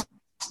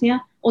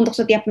seluasnya untuk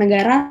setiap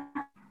negara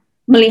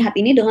melihat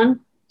ini dengan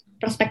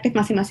perspektif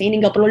masing-masing.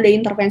 Ini nggak perlu ada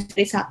intervensi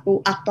dari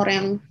satu aktor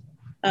yang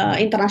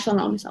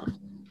internasional misalnya.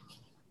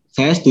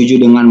 Saya setuju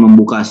dengan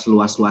membuka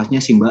seluas-luasnya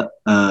sih Mbak,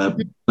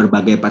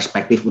 berbagai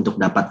perspektif untuk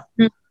dapat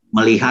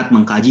melihat,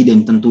 mengkaji,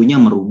 dan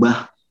tentunya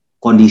merubah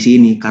kondisi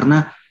ini.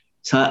 Karena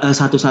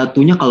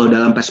satu-satunya kalau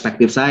dalam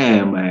perspektif saya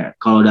ya Mbak,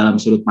 kalau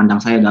dalam sudut pandang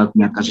saya dalam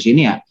melihat kasus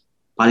ini ya,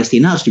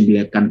 Palestina harus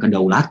diberikan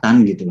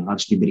kedaulatan gitu loh,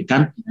 harus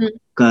diberikan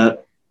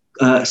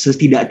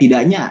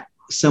setidak-tidaknya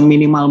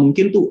seminimal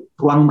mungkin tuh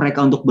ruang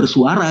mereka untuk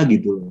bersuara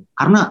gitu loh.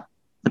 Karena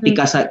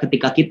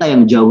ketika kita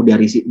yang jauh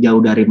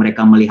dari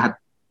mereka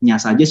melihatnya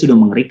saja sudah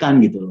mengerikan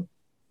gitu loh.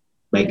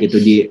 Baik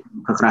itu di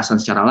kekerasan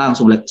secara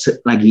langsung,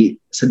 lagi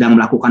sedang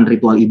melakukan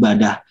ritual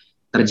ibadah,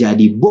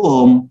 terjadi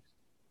bom,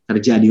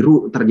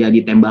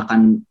 terjadi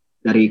tembakan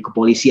dari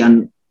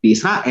kepolisian di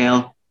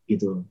Israel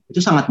gitu.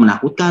 Itu sangat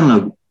menakutkan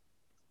loh.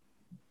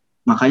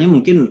 Makanya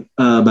mungkin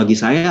bagi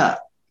saya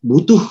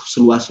butuh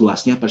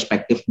seluas-luasnya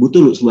perspektif,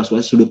 butuh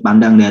seluas-luasnya sudut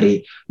pandang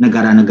dari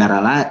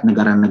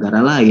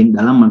negara-negara lain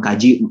dalam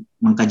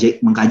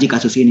mengkaji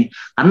kasus ini.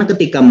 Karena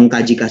ketika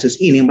mengkaji kasus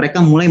ini,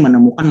 mereka mulai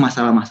menemukan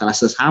masalah-masalah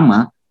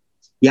sesama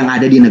yang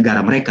ada di negara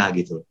mereka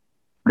gitu.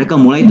 Mereka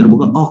mulai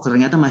terbuka, oh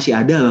ternyata masih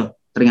ada loh.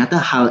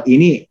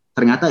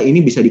 Ternyata ini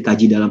bisa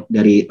dikaji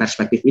dari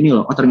perspektif ini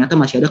loh. Oh ternyata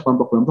masih ada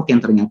kelompok-kelompok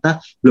yang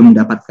ternyata belum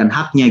mendapatkan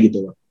haknya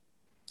gitu loh.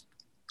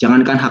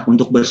 Jangankan hak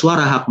untuk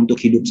bersuara, hak untuk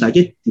hidup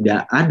saja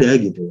tidak ada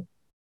gitu.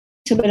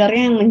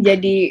 Sebenarnya yang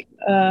menjadi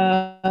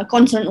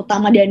concern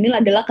utama Daniel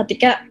adalah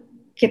ketika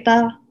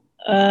kita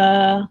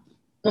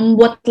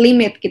membuat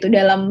limit gitu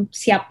dalam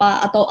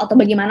siapa atau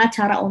bagaimana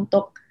cara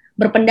untuk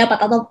berpendapat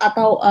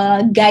atau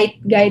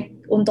guide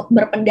untuk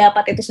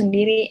berpendapat itu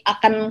sendiri,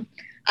 akan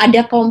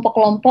ada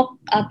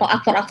kelompok-kelompok atau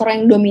aktor-aktor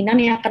yang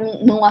dominan yang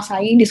akan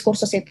menguasai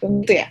diskursus itu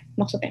ya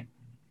maksudnya.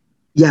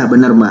 Ya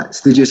benar Mbak,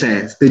 setuju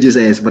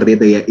saya seperti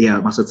itu ya. Ya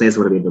maksud saya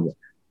seperti itu Mbak.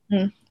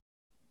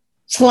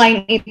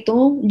 Selain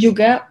itu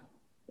juga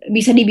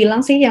bisa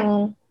dibilang sih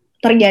yang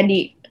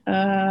terjadi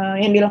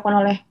yang dilakukan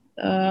oleh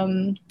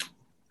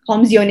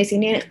kaum Zionis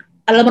ini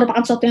adalah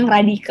merupakan sesuatu yang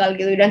radikal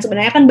gitu, dan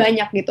sebenarnya kan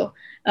banyak gitu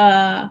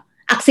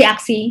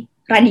aksi-aksi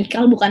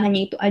radikal, bukan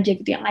hanya itu aja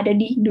gitu yang ada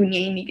di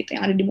dunia ini gitu,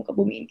 yang ada di muka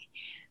bumi ini.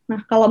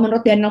 Nah kalau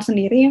menurut Daniel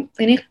sendiri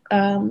ini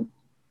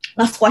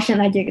last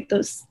question aja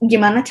gitu,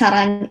 gimana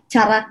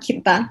cara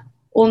kita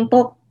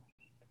untuk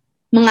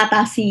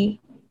mengatasi,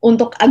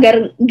 untuk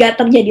agar nggak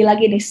terjadi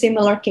lagi nih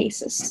similar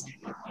cases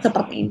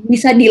seperti ini,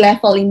 bisa di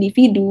level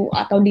individu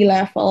atau di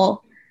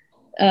level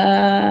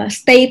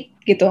state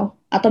gitu,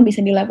 atau bisa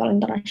di level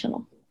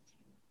internasional.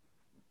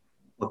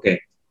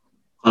 Oke.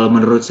 Kalau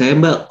menurut saya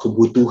Mbak,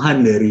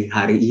 kebutuhan dari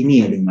hari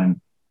ini ya dengan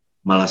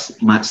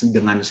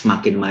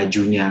semakin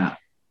majunya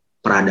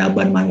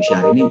peradaban manusia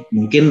hari ini,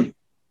 mungkin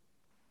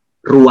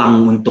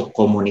ruang untuk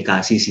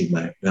komunikasi sih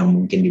Mbak yang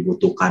mungkin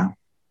dibutuhkan.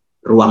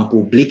 Ruang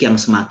publik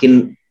yang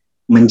semakin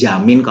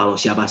menjamin kalau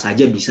siapa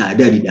saja bisa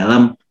ada di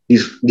dalam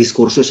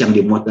diskursus yang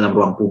dimuat dalam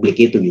ruang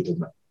publik itu gitu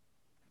Mbak.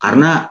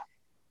 Karena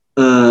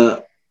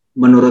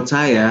menurut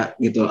saya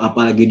gitu,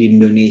 apalagi di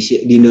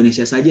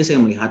Indonesia saja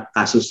saya melihat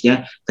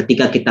kasusnya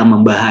ketika kita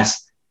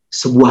membahas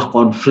sebuah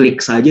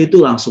konflik saja itu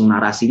langsung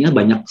narasinya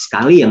banyak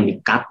sekali yang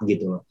di-cut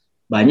gitu loh.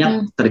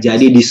 Banyak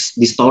terjadi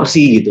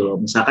distorsi gitu loh.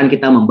 Misalkan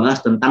kita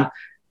membahas tentang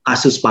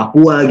kasus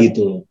Papua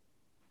gitu loh.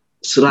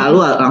 Selalu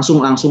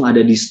langsung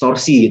ada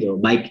distorsi gitu,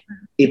 baik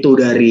itu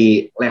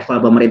dari level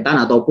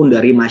pemerintahan ataupun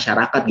dari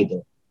masyarakat gitu,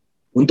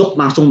 untuk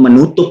langsung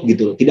menutup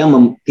gitu,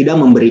 tidak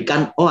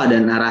memberikan ada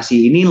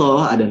narasi ini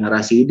loh, ada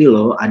narasi ini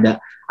loh,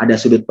 ada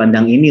sudut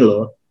pandang ini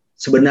loh.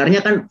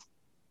 Sebenarnya kan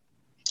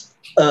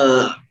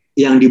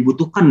yang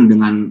dibutuhkan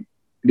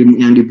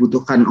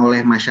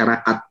oleh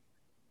masyarakat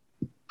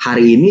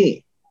hari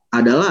ini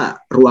adalah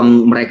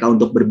ruang mereka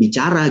untuk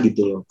berbicara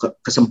gitu loh,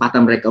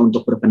 kesempatan mereka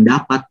untuk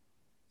berpendapat.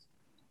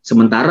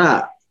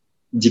 Sementara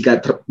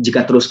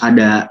jika terus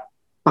ada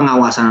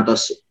pengawasan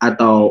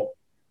atau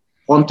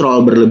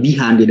kontrol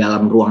berlebihan di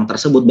dalam ruang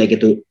tersebut, baik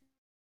itu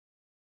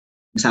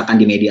misalkan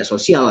di media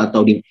sosial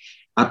atau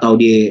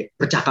di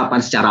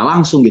percakapan secara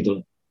langsung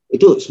gitu,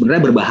 itu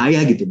sebenarnya berbahaya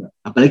gitu, Mbak.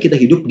 Apalagi kita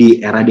hidup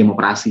di era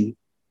demokrasi.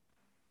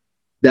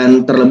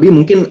 Dan terlebih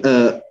mungkin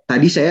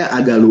tadi saya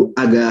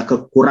agak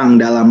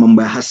kekurang dalam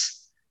membahas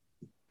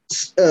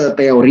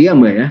teori ya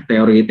Mbak ya,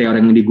 teori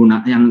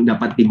yang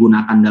dapat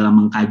digunakan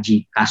dalam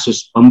mengkaji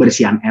kasus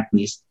pembersihan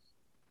etnis.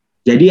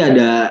 Jadi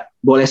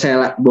boleh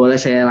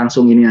saya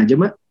langsung ini aja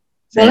Mbak?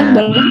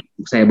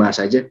 Saya bahas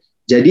aja.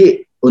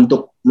 Jadi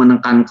untuk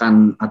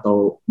menekankan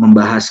atau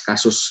membahas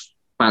kasus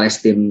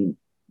Palestina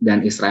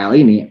dan Israel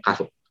ini,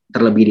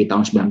 terlebih di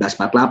tahun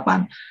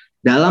 1948,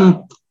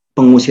 dalam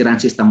pengusiran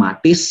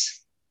sistematis,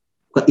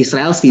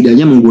 Israel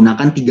setidaknya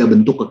menggunakan 3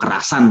 bentuk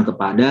kekerasan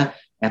kepada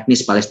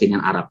etnis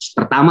Palestina Arab.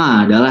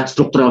 Pertama adalah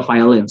structural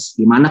violence,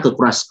 di mana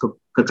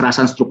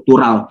kekerasan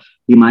struktural,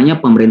 di mana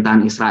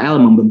pemerintahan Israel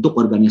membentuk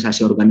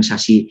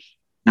organisasi-organisasi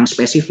yang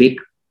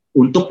spesifik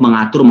untuk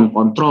mengatur,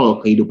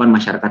 mengkontrol kehidupan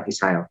masyarakat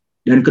Israel.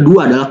 Dan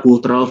kedua adalah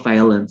cultural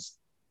violence.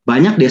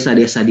 Banyak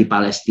desa-desa di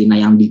Palestina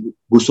yang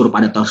digusur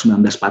pada tahun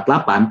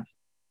 1948,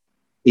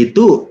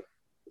 itu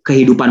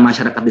kehidupan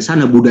masyarakat di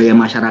sana, budaya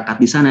masyarakat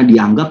di sana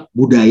dianggap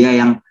budaya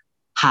yang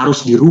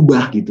harus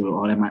dirubah gitu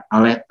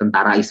oleh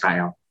tentara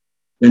Israel.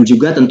 Dan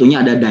juga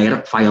tentunya ada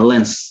direct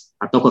violence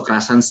atau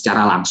kekerasan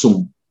secara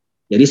langsung.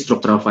 Jadi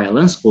structural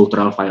violence,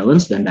 cultural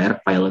violence, dan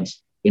direct violence.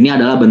 Ini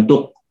adalah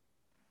bentuk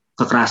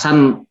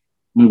kekerasan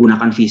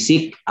menggunakan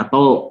fisik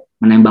atau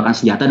menembakkan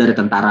senjata dari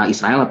tentara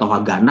Israel atau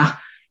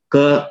Haganah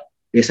ke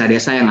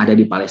desa-desa yang ada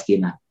di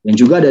Palestina. Dan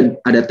juga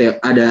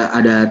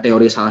ada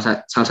teori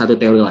salah satu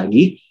teori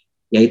lagi,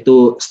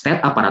 yaitu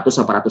state aparatus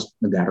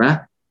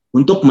negara,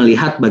 untuk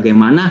melihat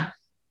bagaimana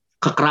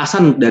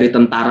kekerasan dari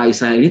tentara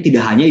Israel ini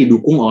tidak hanya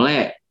didukung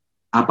oleh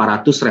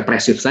aparatus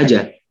represif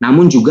saja,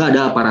 namun juga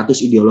ada aparatus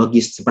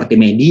ideologis seperti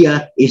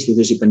media,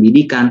 institusi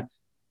pendidikan,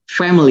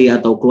 family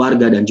atau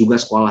keluarga, dan juga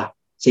sekolah.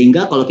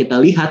 Sehingga kalau kita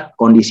lihat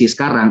kondisi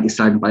sekarang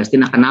Israel dan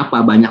Palestina,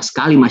 kenapa banyak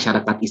sekali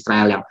masyarakat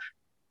Israel yang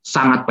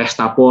sangat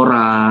pesta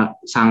pora,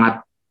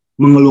 sangat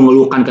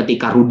mengeluh-ngeluhkan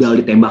ketika rudal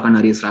ditembakkan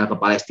dari Israel ke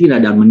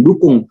Palestina dan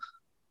mendukung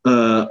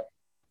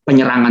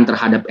penyerangan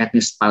terhadap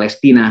etnis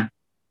Palestina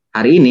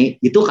hari ini,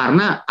 itu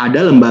karena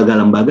ada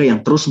lembaga-lembaga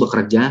yang terus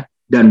bekerja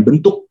dan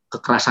bentuk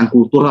kekerasan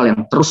kultural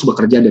yang terus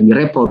bekerja dan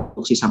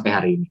direproduksi sampai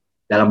hari ini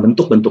dalam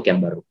bentuk-bentuk yang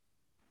baru.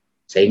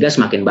 Sehingga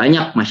semakin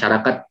banyak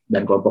masyarakat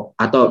dan kelompok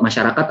atau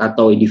masyarakat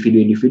atau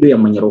individu-individu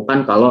yang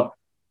menyerukan kalau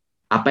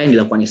apa yang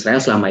dilakukan Israel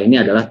selama ini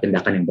adalah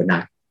tindakan yang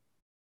benar.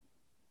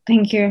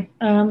 Thank you,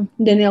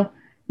 Daniel.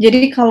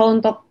 Jadi kalau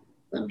untuk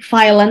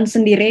violence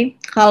sendiri,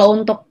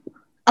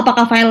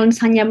 apakah violence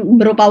hanya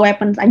berupa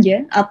weapons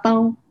aja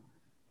atau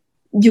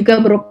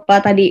juga berupa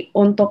tadi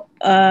untuk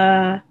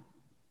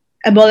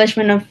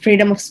abolishment of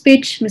freedom of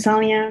speech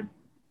misalnya,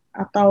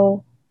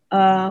 atau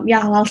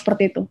hal-hal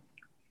seperti itu?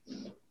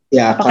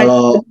 Ya,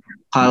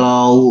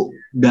 kalau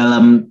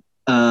dalam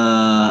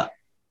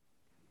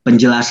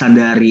penjelasan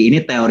dari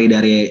ini teori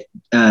dari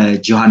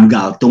Johann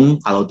Galtung,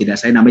 kalau tidak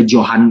salah namanya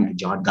Johann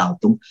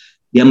Galtung.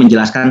 Dia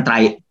menjelaskan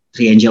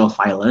triangle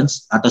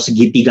violence atau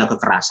segitiga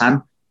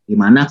kekerasan, di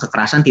mana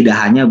kekerasan tidak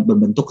hanya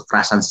berbentuk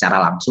kekerasan secara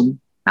langsung,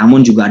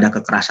 namun juga ada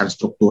kekerasan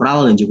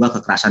struktural dan juga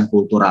kekerasan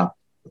kultural.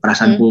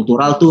 Kekerasan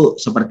kultural tuh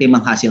seperti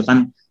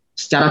menghasilkan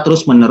secara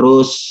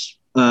terus-menerus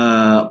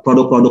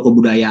produk-produk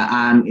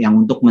kebudayaan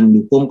yang untuk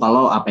mendukung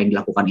kalau apa yang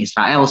dilakukan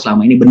Israel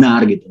selama ini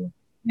benar gitu.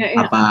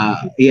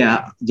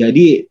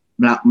 Jadi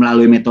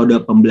melalui metode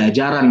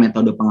pembelajaran,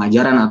 metode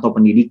pengajaran atau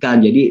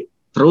pendidikan, jadi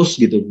terus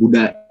gitu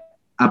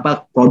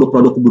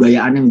produk-produk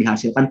kebudayaan yang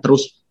dihasilkan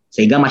terus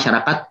sehingga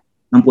masyarakat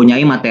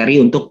mempunyai materi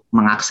untuk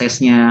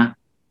mengaksesnya,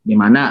 di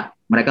mana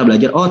mereka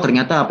belajar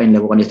ternyata apa yang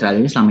dilakukan Israel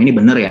ini selama ini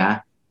benar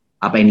ya,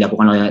 apa yang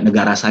dilakukan oleh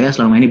negara saya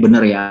selama ini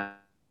benar ya,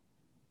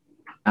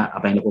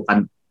 apa yang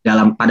dilakukan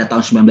pada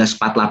tahun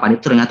 1948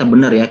 itu ternyata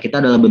benar ya,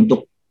 kita adalah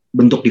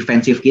bentuk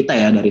defensif kita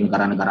ya dari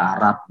negara-negara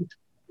Arab gitu.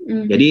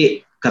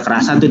 Jadi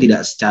kekerasan itu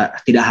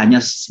tidak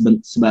hanya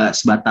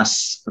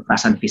sebatas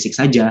kekerasan fisik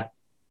saja.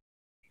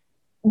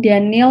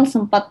 Daniel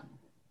sempat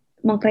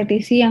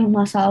mengkritisi yang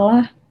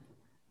masalah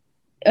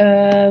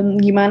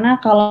gimana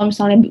kalau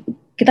misalnya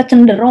kita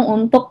cenderung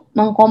untuk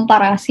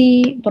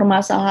mengkomparasi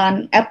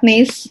permasalahan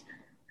etnis,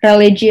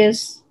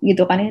 religious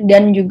gitu kan ya,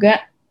 dan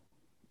juga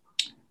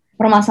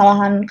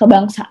permasalahan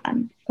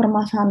kebangsaan,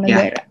 permasalahan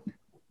negara.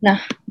 Nah,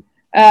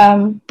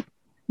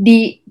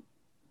 di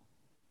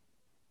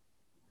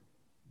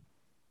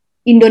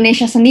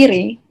Indonesia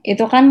sendiri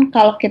itu kan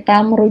kalau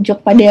kita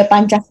merujuk pada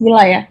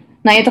Pancasila ya,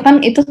 nah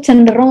itu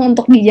cenderung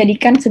untuk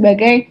dijadikan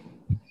sebagai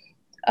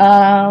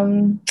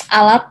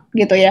alat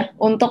gitu ya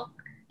untuk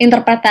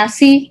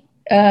interpretasi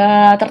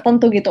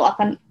tertentu gitu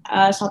akan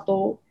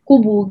satu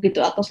kubu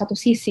gitu atau satu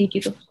sisi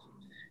gitu.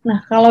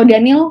 Nah kalau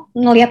Daniel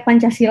ngelihat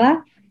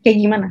Pancasila kayak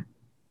gimana?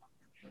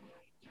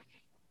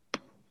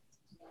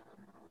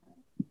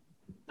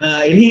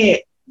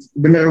 Ini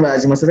benar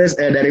Mbak, maksudnya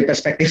dari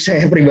perspektif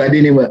saya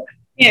pribadi nih Mbak.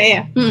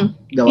 Iya.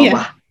 Gak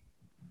apa-apa.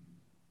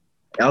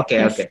 Ya, oke.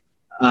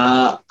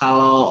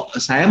 Kalau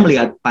saya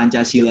melihat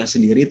Pancasila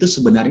sendiri itu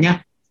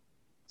sebenarnya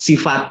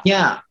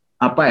sifatnya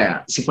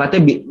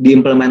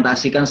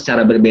diimplementasikan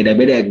secara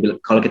berbeda-beda.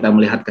 Kalau kita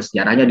melihat ke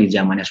sejarahnya di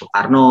zamannya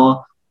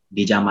Soekarno,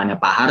 di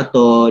zamannya Pak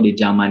Harto, di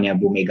zamannya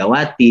Bu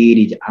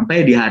Megawati,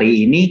 sampai di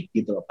hari ini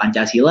gitu,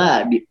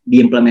 Pancasila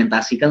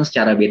diimplementasikan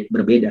secara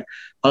berbeda.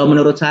 Kalau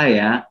menurut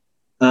saya,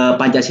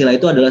 Pancasila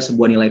itu adalah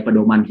sebuah nilai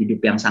pedoman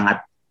hidup yang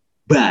sangat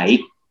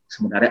baik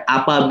sebenarnya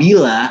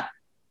apabila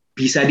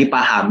bisa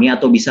dipahami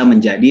atau bisa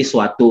menjadi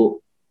suatu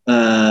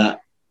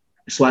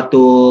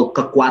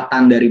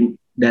kekuatan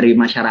dari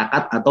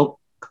masyarakat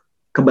atau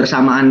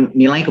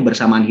nilai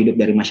kebersamaan hidup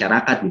dari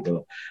masyarakat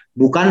gitu,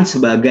 bukan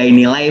sebagai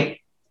nilai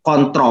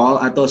kontrol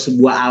atau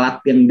sebuah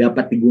alat yang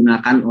dapat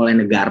digunakan oleh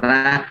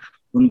negara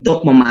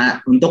untuk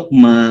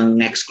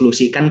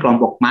mengeksklusikan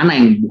kelompok mana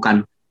yang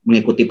bukan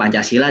mengikuti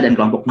Pancasila dan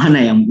kelompok mana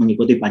yang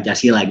mengikuti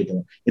Pancasila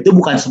gitu. Itu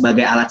bukan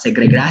sebagai alat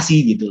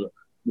segregasi gitu loh,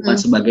 bukan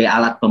sebagai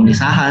alat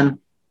pemisahan.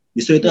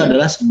 Justru itu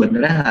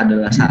sebenarnya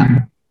adalah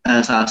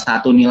salah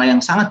satu nilai yang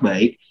sangat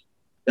baik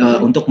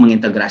untuk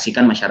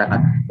mengintegrasikan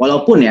masyarakat.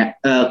 Walaupun ya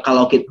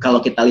kalau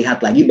kita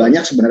lihat lagi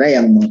banyak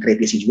sebenarnya yang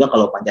mengkritisi juga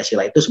kalau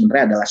Pancasila itu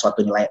sebenarnya adalah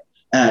suatu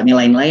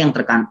nilai-nilai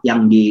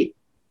yang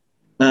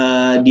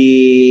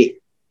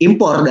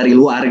diimpor dari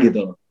luar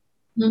gitu.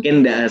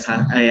 Mungkin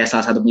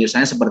salah satu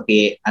penyususannya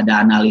seperti ada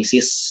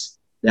analisis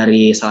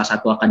dari salah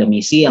satu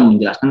akademisi yang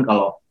menjelaskan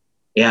kalau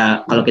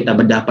kita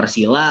bedah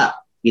Persila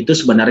itu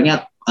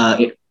sebenarnya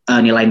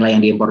nilai-nilai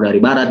yang diimpor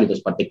dari Barat gitu,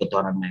 seperti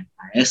ketuhanan yang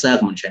Maha Esa,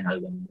 kemanusiaan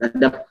yang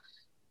beradab,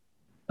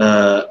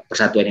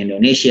 persatuan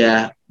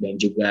Indonesia, dan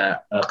juga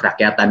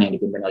kerakyatan yang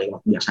dipimpin oleh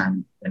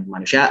kebijaksanaan dan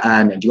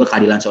kemanusiaan, dan juga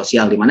keadilan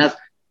sosial, di mana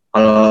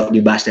kalau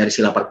dibahas dari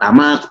sila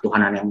pertama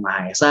ketuhanan yang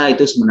Maha Esa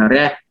itu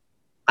sebenarnya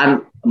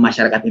kan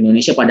masyarakat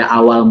Indonesia pada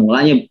awal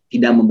mulanya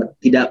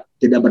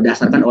tidak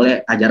berdasarkan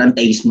oleh ajaran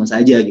teisme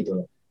saja gitu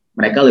loh.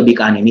 Mereka lebih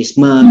ke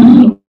animisme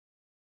gitu.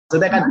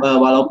 Maksudnya kan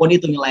walaupun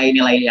itu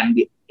nilai-nilai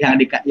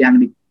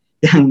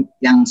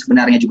yang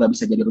sebenarnya juga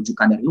bisa jadi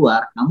rujukan dari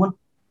luar, namun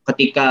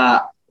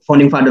ketika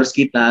founding fathers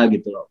kita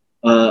gitu loh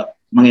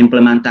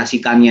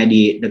mengimplementasikannya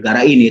di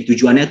negara ini,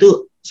 tujuannya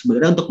tuh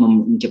sebenarnya untuk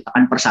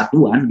menciptakan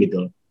persatuan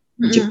gitu loh.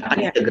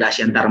 Menciptakan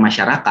integrasi antar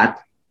masyarakat,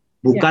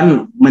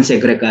 bukan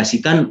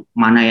mensegregasikan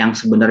mana yang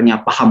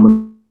sebenarnya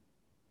paham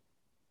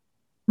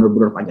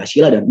benar-benar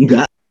Pancasila dan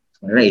enggak,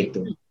 sebenarnya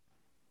itu.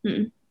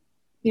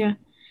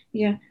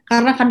 Ya,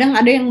 karena kadang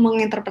ada yang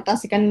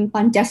menginterpretasikan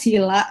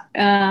Pancasila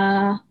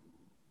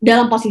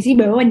dalam posisi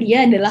bahwa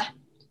dia adalah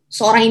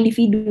seorang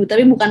individu,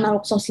 tapi bukan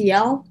makhluk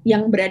sosial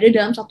yang berada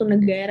dalam satu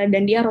negara,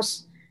 dan dia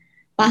harus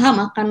paham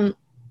akan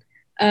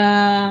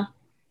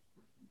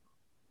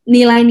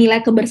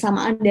nilai-nilai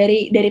kebersamaan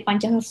dari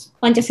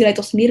Pancasila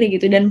itu sendiri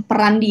gitu, dan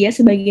peran dia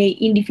sebagai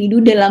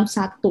individu dalam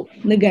satu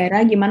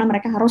negara, gimana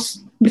mereka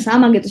harus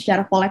bersama gitu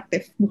secara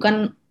kolektif,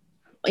 bukan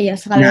iya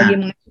sekali Nah, lagi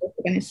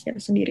mengekspresikan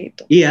diri sendiri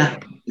itu. iya,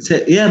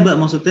 iya Mbak,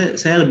 maksudnya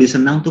saya lebih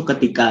senang tuh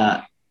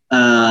ketika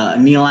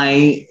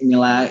nilai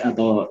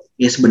atau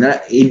ya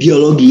sebenarnya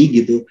ideologi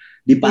gitu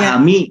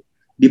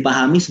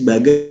dipahami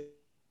sebagai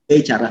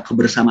cara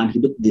kebersamaan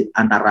hidup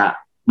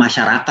antara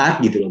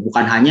masyarakat gitu loh,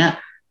 bukan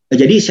hanya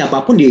jadi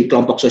siapapun di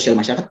kelompok sosial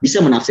masyarakat bisa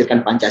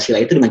menafsirkan Pancasila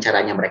itu dengan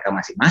caranya mereka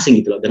masing-masing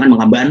gitu loh, dengan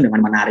mengemban,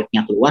 dengan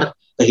menariknya keluar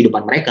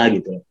kehidupan mereka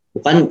gitu loh,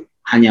 bukan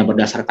hanya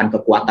berdasarkan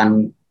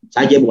kekuatan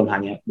saja, bukan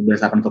hanya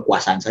berdasarkan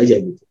kekuasaan saja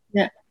gitu.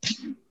 Ya,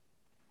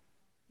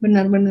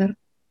 benar-benar.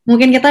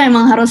 Mungkin kita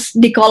emang harus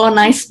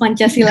decolonize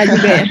Pancasila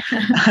juga ya.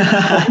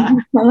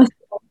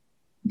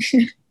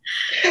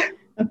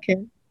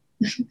 Oke.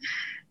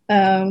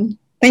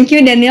 Thank you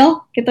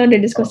Daniel, kita udah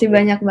diskusi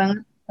banyak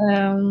banget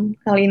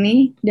kali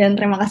ini, dan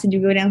terima kasih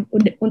juga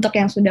untuk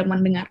yang sudah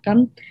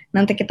mendengarkan.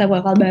 Nanti kita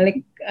bakal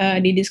balik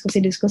di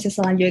diskusi-diskusi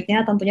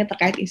selanjutnya, tentunya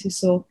terkait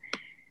isu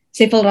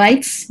civil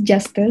rights,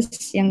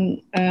 justice yang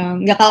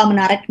gak kalah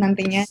menarik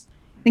nantinya.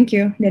 Thank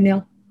you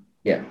Daniel.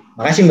 Ya,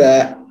 makasih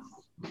Mbak.